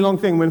really long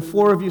thing. When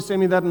 4 of you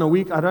send me that in a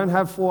week, I don't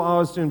have 4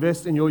 hours to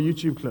invest in your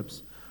YouTube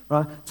clips.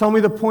 Right? Tell me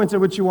the point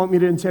at which you want me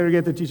to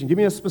interrogate the teaching. Give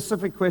me a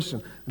specific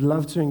question. I'd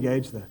love to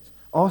engage that.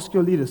 Ask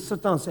your leaders.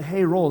 Sit down and say,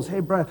 hey, Rolls,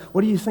 hey, Brad,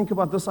 what do you think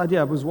about this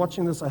idea? I was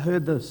watching this. I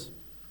heard this.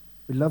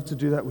 We'd love to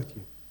do that with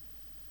you.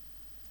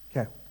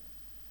 Okay.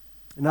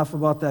 Enough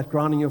about that,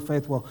 grounding your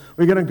faith well.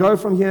 We're going to go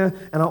from here,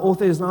 and our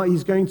author is now,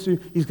 he's going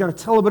to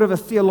tell a bit of a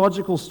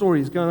theological story.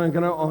 He's going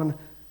on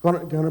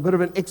a bit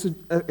of an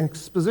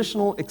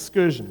expositional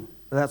excursion.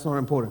 But that's not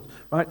important,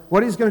 right?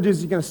 What he's going to do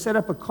is he's going to set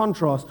up a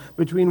contrast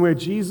between where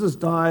Jesus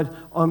died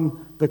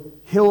on the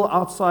hill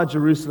outside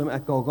Jerusalem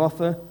at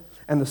Golgotha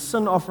and the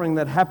sin offering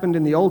that happened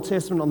in the Old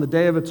Testament on the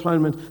Day of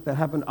Atonement that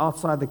happened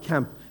outside the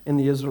camp in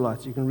the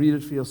Israelites. You can read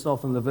it for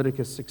yourself in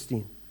Leviticus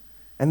 16.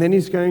 And then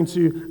he's going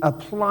to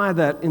apply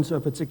that into a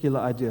particular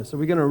idea. So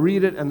we're going to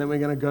read it, and then we're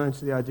going to go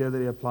into the idea that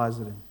he applies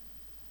it in. It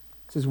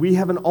says, we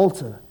have an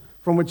altar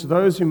from which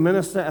those who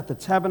minister at the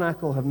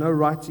tabernacle have no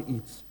right to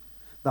eat.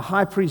 The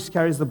high priest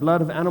carries the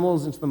blood of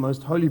animals into the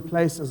most holy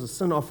place as a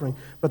sin offering,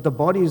 but the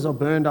bodies are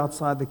burned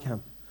outside the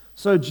camp.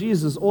 So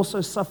Jesus also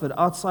suffered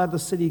outside the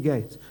city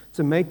gate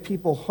to make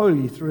people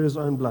holy through his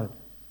own blood.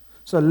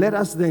 So let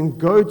us then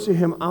go to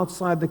him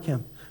outside the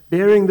camp,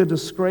 bearing the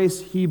disgrace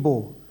he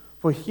bore.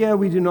 For here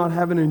we do not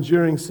have an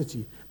enduring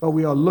city, but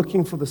we are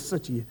looking for the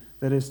city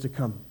that is to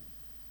come.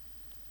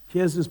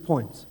 Here's his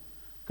point.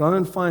 Go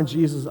and find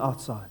Jesus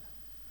outside.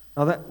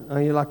 Now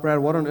you're like, Brad,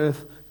 what on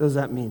earth does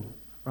that mean?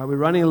 Right, we're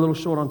running a little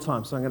short on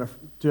time, so I'm going to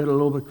do it a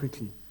little bit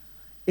quickly.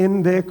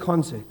 In their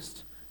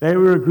context, they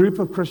were a group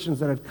of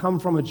Christians that had come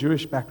from a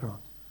Jewish background.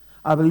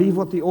 I believe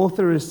what the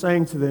author is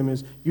saying to them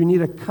is you need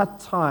to cut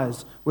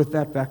ties with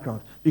that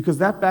background because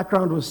that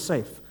background was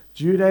safe.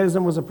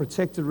 Judaism was a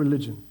protected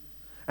religion.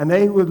 And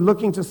they were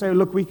looking to say,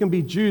 look, we can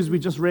be Jews, we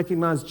just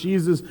recognize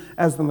Jesus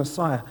as the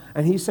Messiah.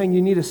 And he's saying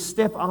you need to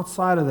step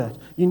outside of that.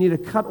 You need to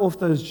cut off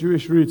those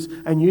Jewish roots,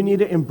 and you need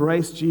to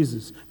embrace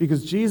Jesus.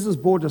 Because Jesus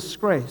bore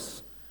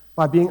disgrace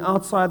by being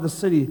outside the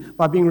city,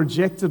 by being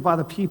rejected by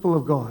the people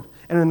of God.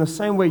 And in the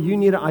same way, you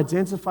need to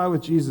identify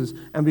with Jesus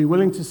and be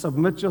willing to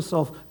submit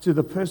yourself to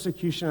the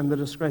persecution and the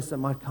disgrace that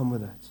might come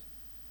with that.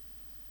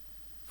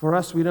 For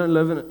us, we don't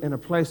live in a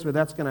place where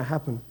that's going to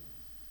happen.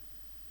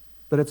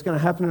 But it's going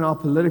to happen in our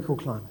political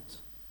climate.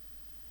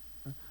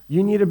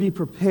 You need to be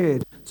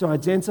prepared to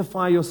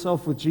identify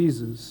yourself with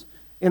Jesus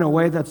in a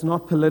way that's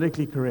not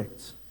politically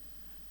correct.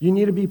 You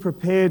need to be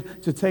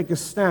prepared to take a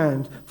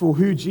stand for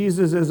who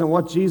Jesus is and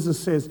what Jesus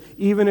says,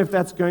 even if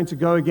that's going to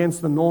go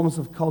against the norms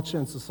of culture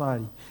and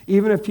society,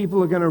 even if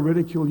people are going to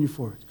ridicule you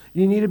for it.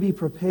 You need to be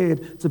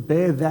prepared to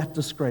bear that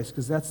disgrace,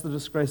 because that's the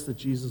disgrace that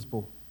Jesus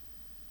bore.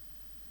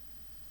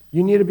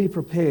 You need to be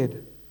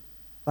prepared,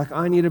 like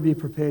I need to be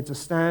prepared, to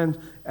stand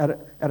at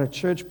a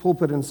church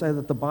pulpit and say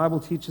that the Bible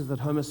teaches that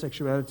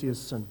homosexuality is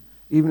sin,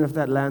 even if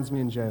that lands me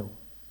in jail.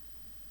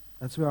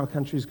 That's where our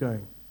country's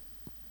going.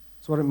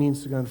 It's what it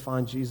means to go and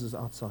find Jesus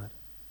outside.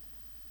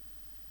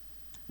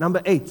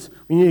 Number 8,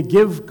 we need to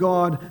give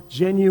God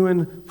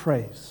genuine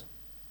praise.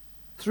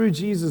 Through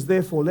Jesus,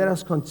 therefore, let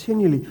us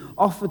continually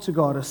offer to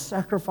God a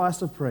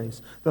sacrifice of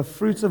praise, the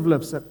fruit of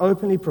lips that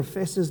openly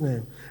profess His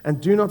name,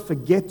 and do not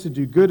forget to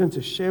do good and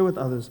to share with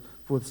others,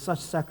 for with such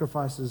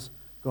sacrifices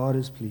God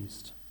is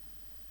pleased.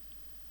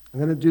 I'm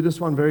going to do this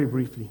one very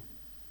briefly.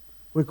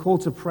 We're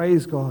called to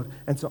praise God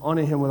and to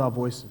honor Him with our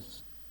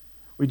voices.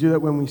 We do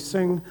that when we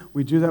sing,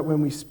 we do that when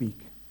we speak.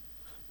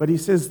 But he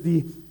says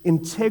the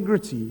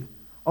integrity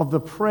of the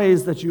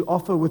praise that you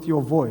offer with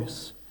your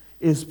voice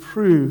is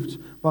proved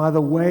by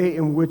the way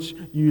in which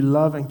you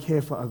love and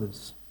care for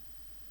others.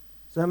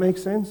 Does that make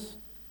sense?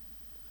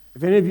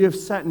 If any of you have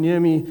sat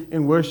near me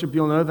in worship,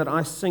 you'll know that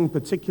I sing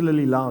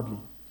particularly loudly,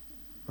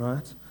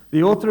 right?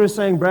 The author is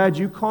saying, Brad,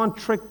 you can't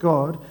trick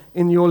God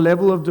in your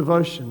level of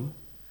devotion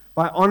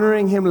by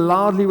honoring Him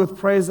loudly with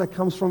praise that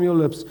comes from your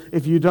lips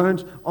if you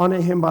don't honor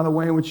Him by the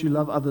way in which you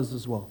love others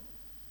as well.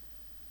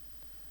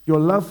 Your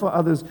love for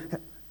others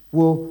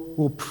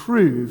will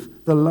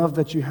prove the love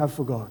that you have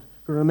for God.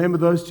 Remember,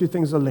 those two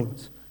things are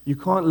linked. You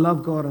can't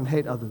love God and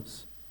hate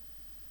others.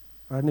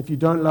 Right? And if you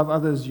don't love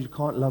others, you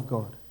can't love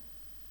God.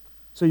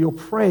 So your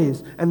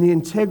praise and the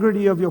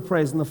integrity of your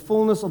praise and the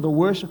fullness of the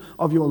worship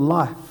of your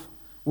life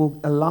will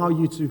allow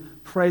you to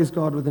praise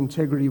God with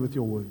integrity with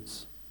your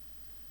words.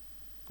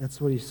 That's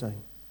what he's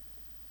saying.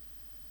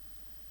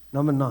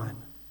 Number 9,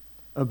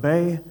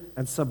 obey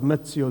and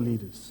submit to your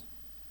leaders.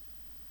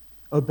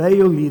 Obey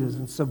your leaders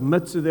and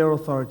submit to their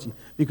authority,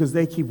 because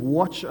they keep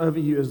watch over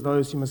you as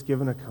those who must give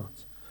an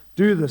account.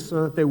 Do this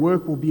so that their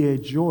work will be a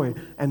joy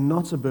and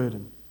not a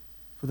burden,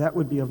 for that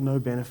would be of no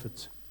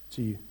benefit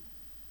to you.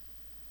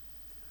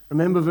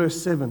 Remember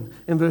verse 7.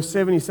 In verse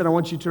 7 he said, I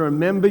want you to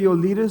remember your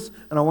leaders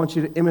and I want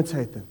you to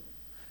imitate them.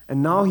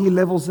 And now he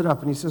levels it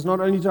up and he says, not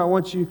only do I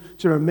want you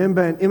to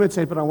remember and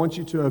imitate, but I want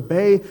you to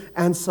obey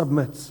and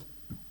submit.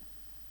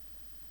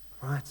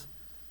 Right?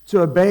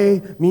 To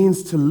obey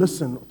means to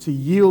listen, to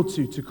yield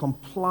to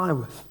comply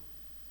with.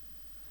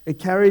 It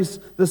carries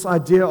this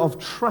idea of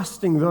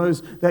trusting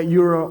those that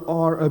you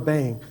are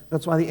obeying.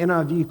 That's why the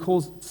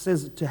NIV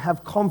says to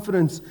have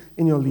confidence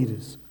in your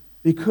leaders.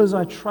 Because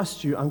I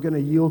trust you, I'm going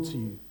to yield to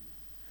you.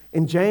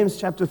 In James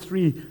chapter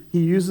 3, he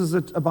uses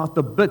it about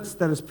the bit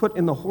that is put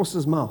in the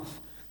horse's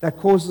mouth that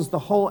causes the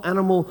whole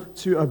animal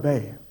to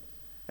obey.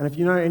 And if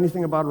you know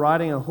anything about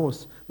riding a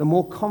horse, the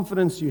more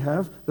confidence you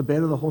have, the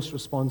better the horse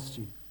responds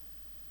to you.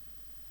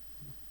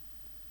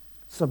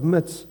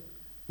 Submit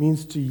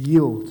means to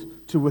yield,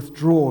 to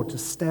withdraw, to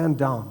stand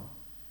down.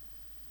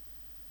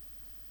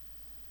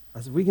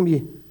 As if we can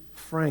be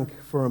frank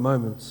for a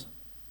moment,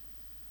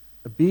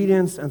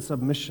 obedience and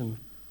submission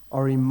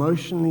are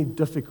emotionally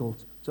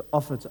difficult to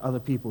offer to other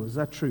people. Is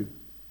that true?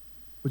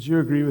 Would you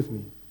agree with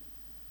me?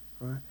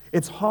 Right?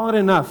 It's hard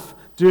enough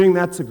doing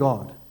that to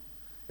God.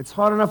 It's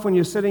hard enough when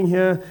you're sitting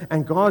here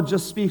and God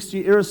just speaks to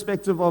you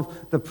irrespective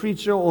of the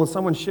preacher or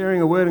someone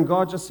sharing a word, and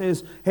God just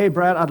says, hey,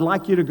 Brad, I'd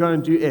like you to go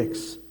and do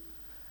X.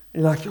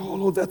 And you're like, oh,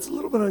 Lord, that's a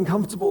little bit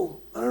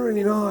uncomfortable. I don't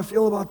really know how I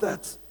feel about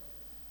that.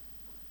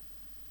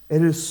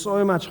 It is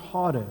so much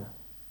harder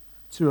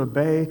to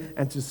obey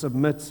and to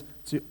submit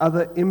to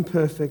other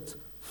imperfect,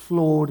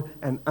 flawed,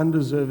 and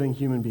undeserving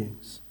human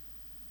beings.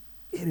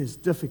 It is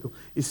difficult,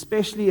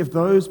 especially if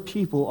those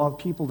people are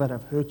people that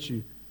have hurt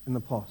you in the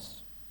past.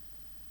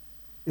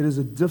 It is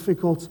a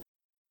difficult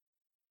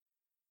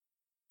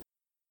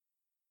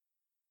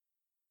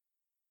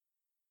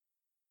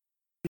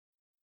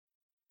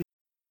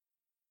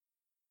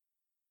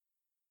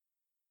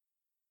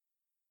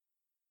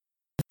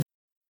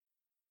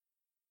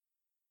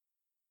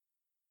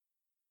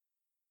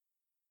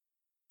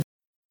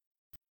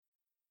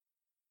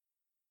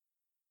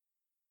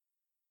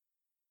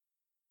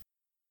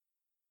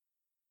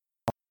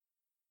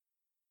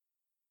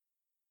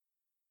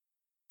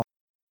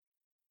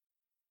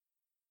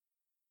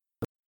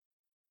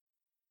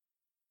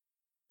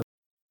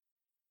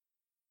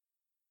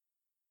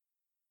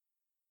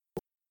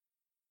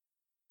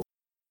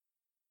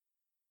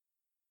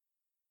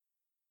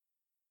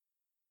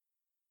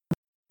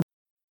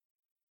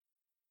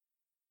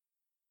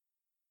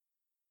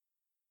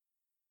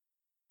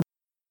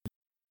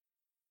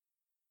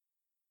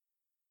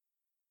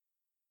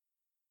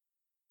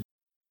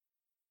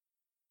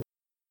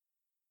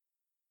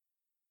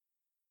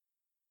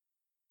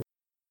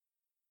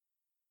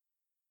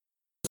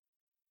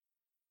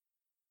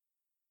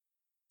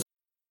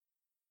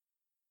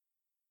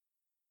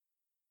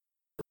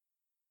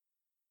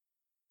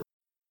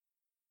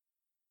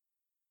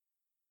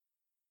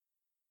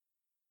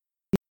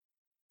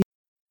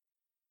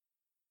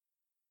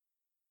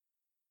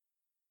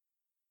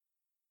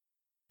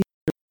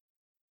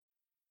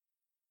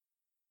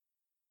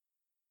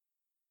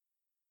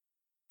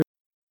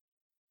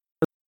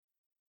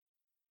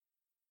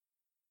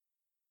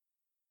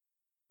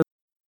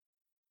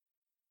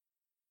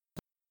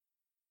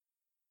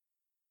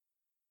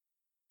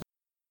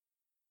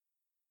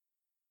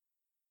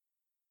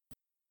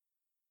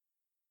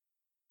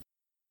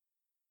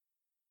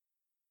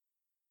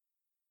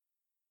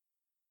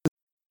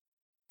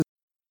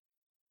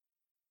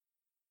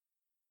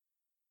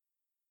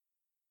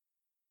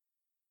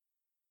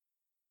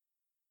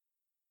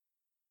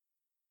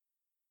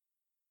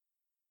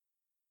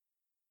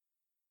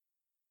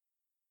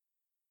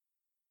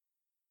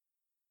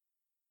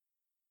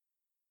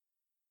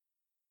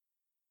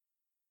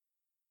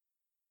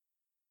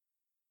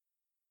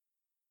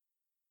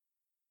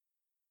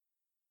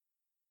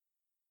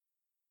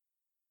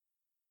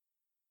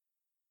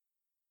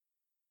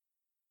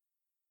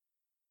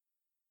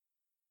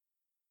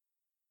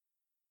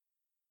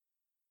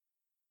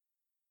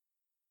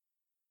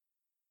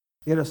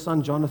He had a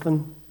son,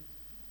 Jonathan.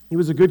 He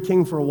was a good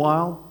king for a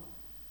while,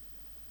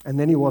 and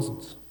then he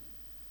wasn't.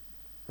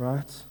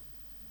 Right?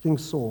 King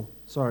Saul.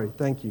 Sorry,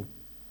 thank you.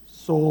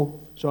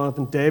 Saul,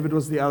 Jonathan, David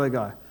was the other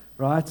guy.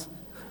 Right?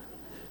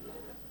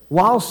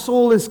 While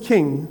Saul is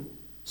king,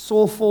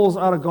 Saul falls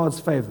out of God's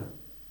favor.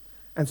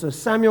 And so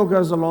Samuel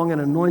goes along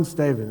and anoints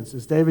David and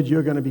says, David,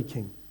 you're going to be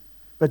king.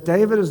 But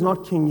David is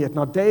not king yet.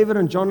 Now, David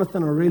and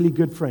Jonathan are really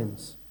good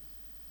friends.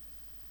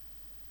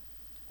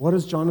 What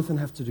does Jonathan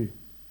have to do?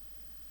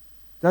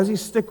 Does he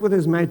stick with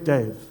his mate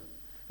Dave?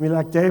 I mean,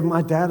 like, Dave,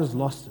 my dad has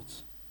lost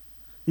it.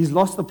 He's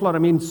lost the plot. I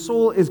mean,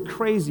 Saul is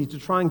crazy to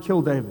try and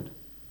kill David.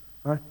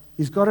 Right?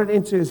 He's got it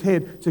into his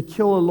head to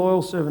kill a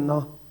loyal servant.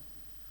 Now,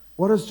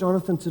 what is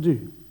Jonathan to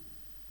do?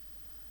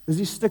 Does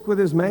he stick with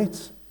his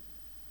mate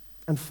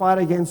and fight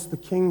against the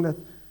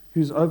king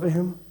who's over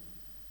him?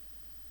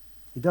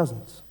 He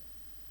doesn't.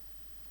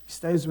 He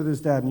stays with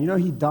his dad. And you know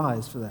he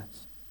dies for that.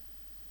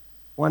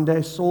 One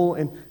day Saul,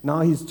 and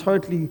now he's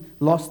totally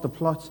lost the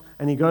plot,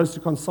 and he goes to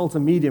consult a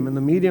medium, and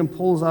the medium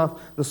pulls out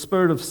the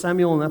spirit of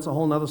Samuel, and that's a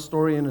whole other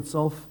story in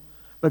itself.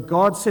 But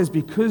God says,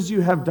 because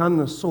you have done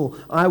this, Saul,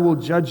 I will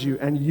judge you,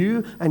 and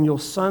your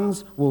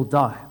sons will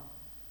die.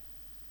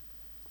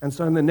 And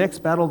so in the next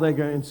battle they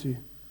go into,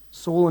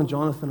 Saul and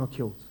Jonathan are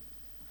killed.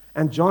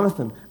 And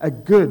Jonathan, a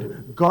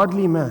good,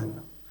 godly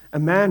man, a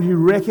man who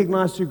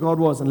recognized who God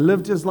was and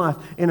lived his life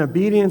in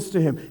obedience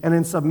to him and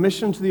in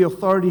submission to the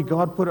authority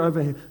God put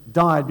over him,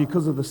 died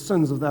because of the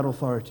sins of that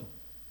authority.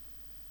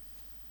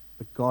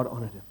 But God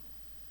honored him.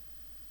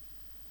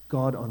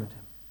 God honored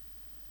him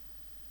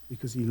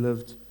because he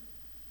lived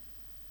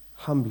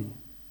humbly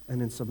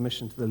and in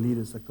submission to the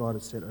leaders that God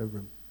had set over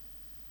him.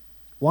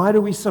 Why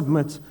do we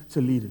submit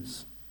to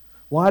leaders?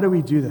 Why do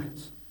we do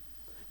that?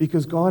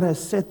 Because God has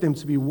set them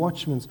to be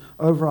watchmen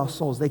over our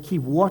souls. They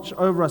keep watch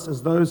over us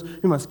as those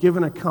who must give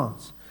an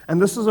account. And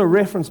this is a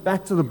reference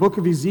back to the book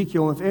of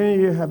Ezekiel. If any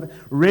of you have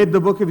read the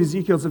book of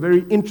Ezekiel, it's a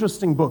very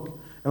interesting book.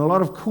 And a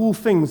lot of cool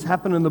things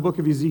happen in the book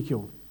of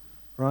Ezekiel,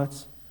 right?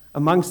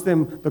 Amongst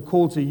them, the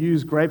call to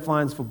use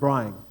grapevines for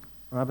drying,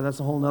 right? But that's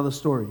a whole other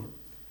story.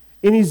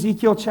 In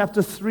Ezekiel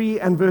chapter 3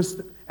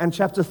 and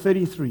chapter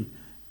 33,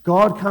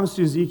 God comes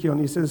to Ezekiel and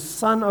he says,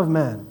 Son of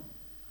man,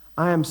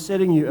 I am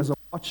setting you as a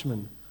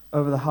watchman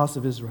over the house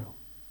of Israel.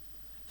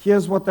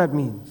 Here's what that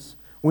means.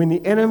 When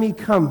the enemy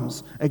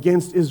comes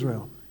against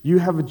Israel, you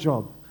have a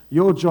job.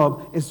 Your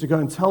job is to go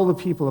and tell the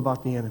people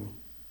about the enemy.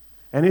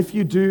 And if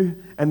you do,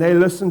 and they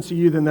listen to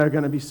you, then they're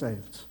going to be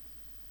saved.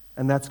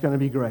 And that's going to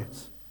be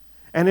great.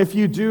 And if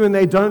you do and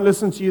they don't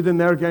listen to you, then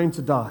they're going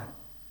to die.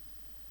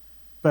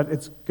 But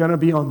it's going to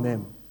be on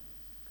them.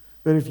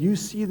 But if you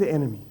see the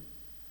enemy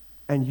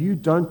and you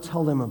don't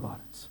tell them about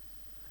it,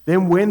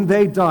 then when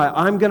they die,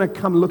 I'm going to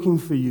come looking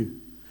for you.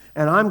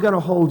 And I'm going to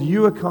hold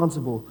you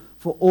accountable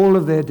for all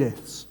of their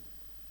deaths.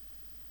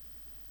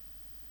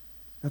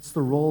 That's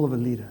the role of a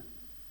leader.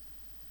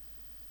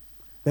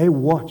 They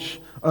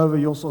watch over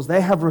your souls.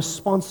 They have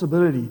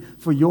responsibility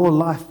for your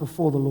life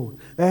before the Lord.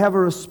 They have a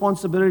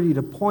responsibility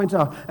to point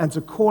out and to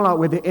call out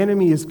where the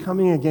enemy is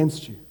coming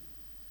against you.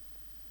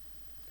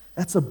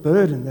 That's a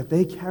burden that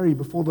they carry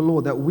before the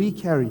Lord, that we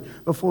carry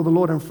before the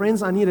Lord. And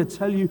friends, I need to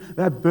tell you,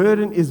 that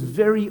burden is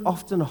very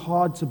often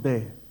hard to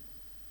bear.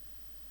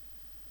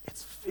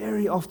 It's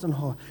very often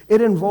hard.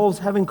 It involves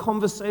having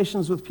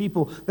conversations with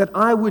people that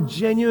I would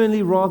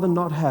genuinely rather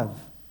not have.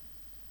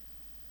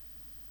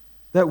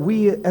 That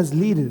we as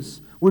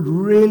leaders would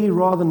really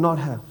rather not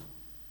have.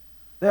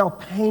 They are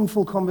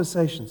painful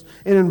conversations.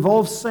 It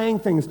involves saying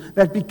things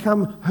that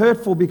become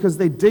hurtful because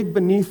they dig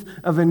beneath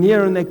a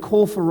veneer and they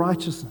call for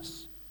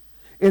righteousness.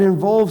 It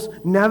involves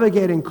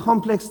navigating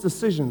complex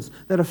decisions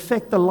that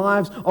affect the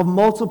lives of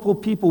multiple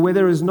people where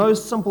there is no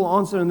simple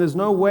answer and there's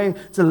no way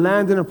to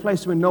land in a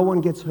place where no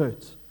one gets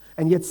hurt.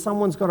 And yet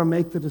someone's got to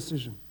make the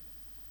decision.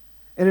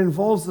 It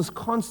involves this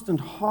constant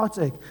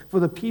heartache for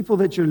the people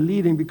that you're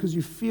leading because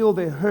you feel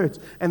their hurt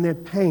and their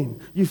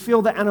pain. You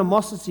feel the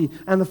animosity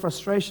and the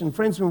frustration.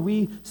 Friends, when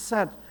we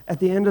sat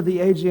at the end of the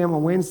AGM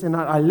on Wednesday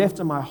night, I left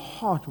and my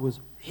heart was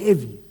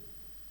heavy.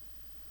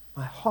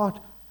 My heart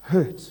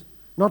hurt.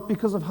 Not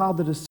because of how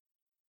the decision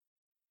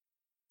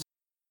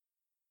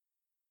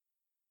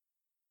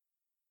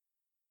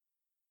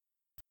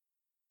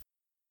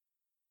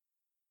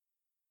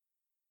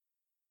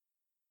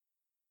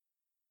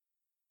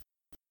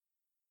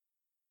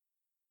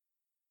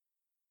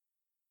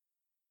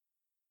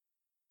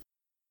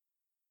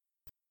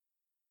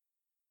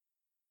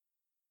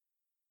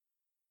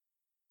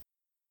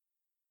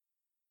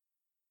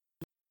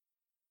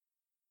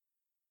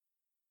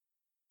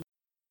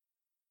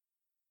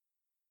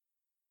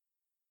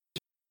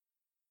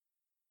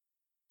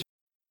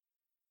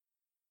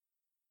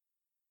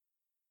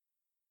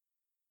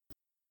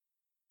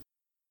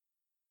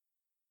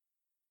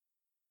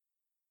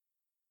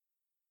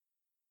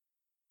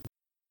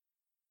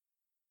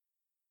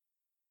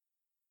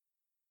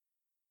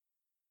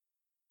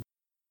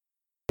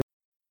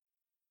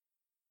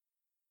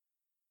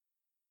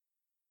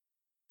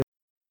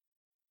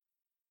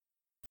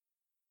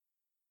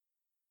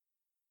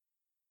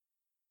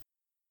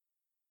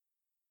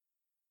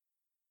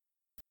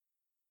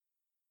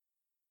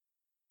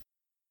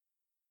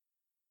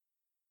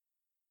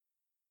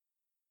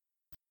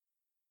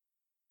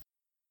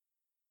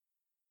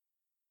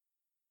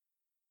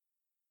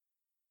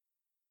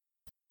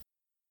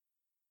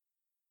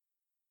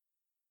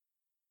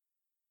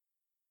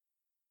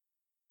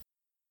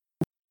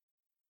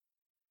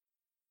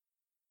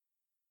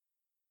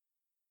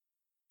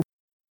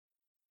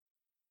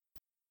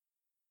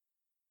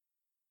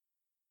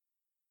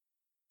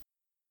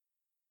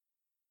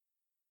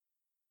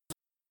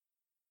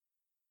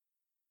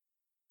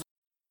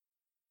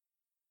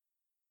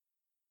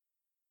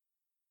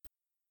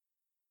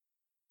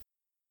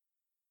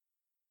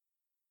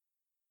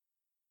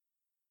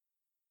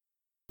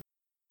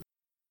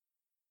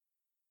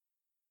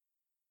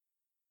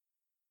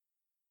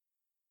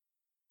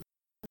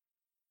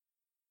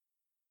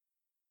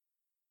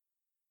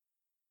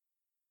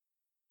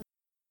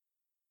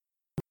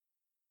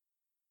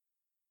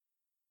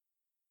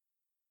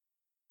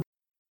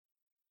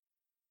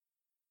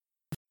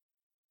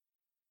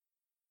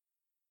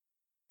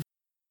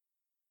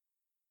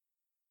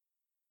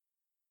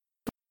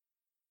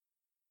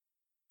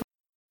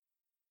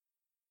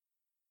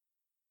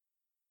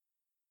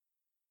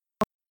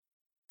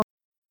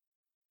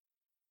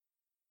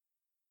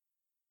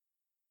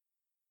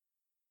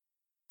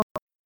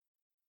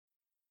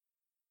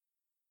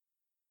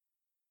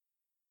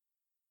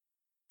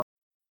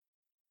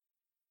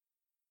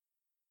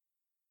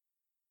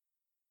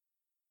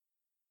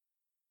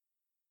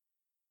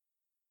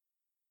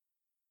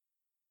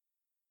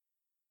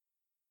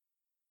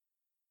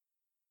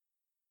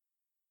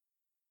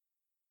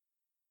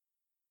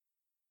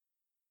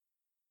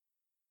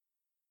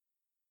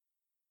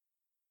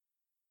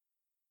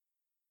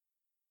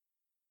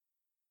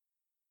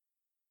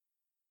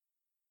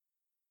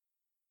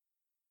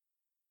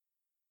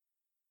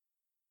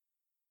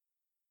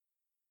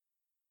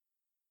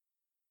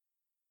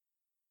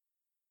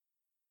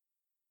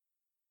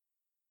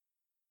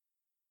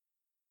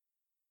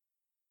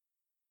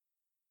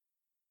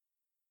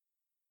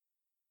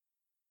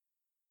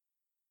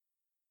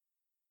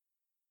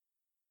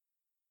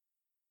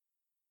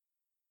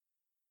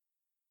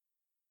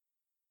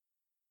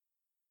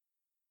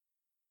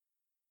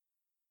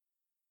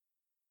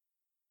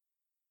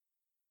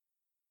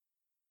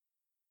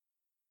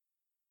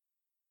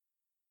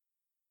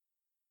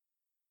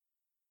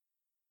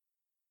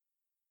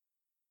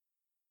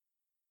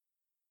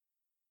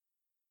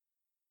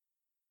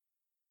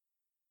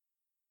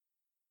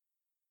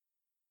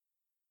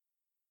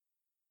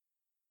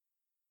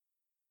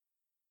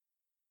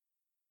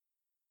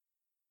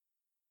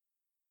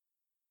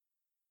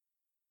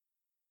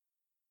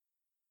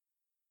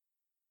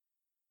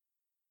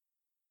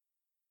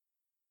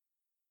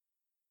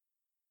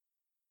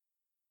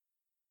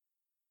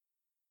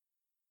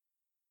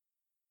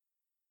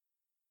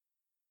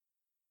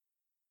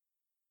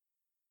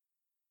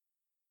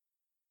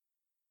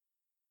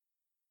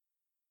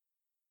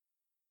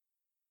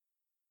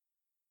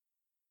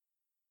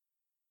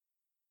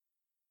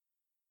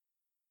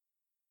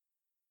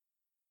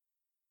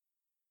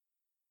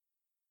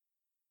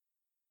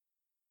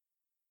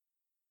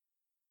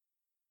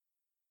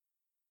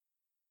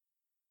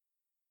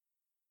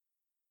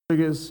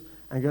burgers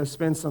and go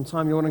spend some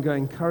time. You want to go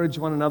encourage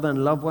one another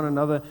and love one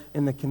another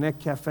in the Connect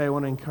Cafe. I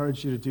want to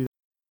encourage you to do that.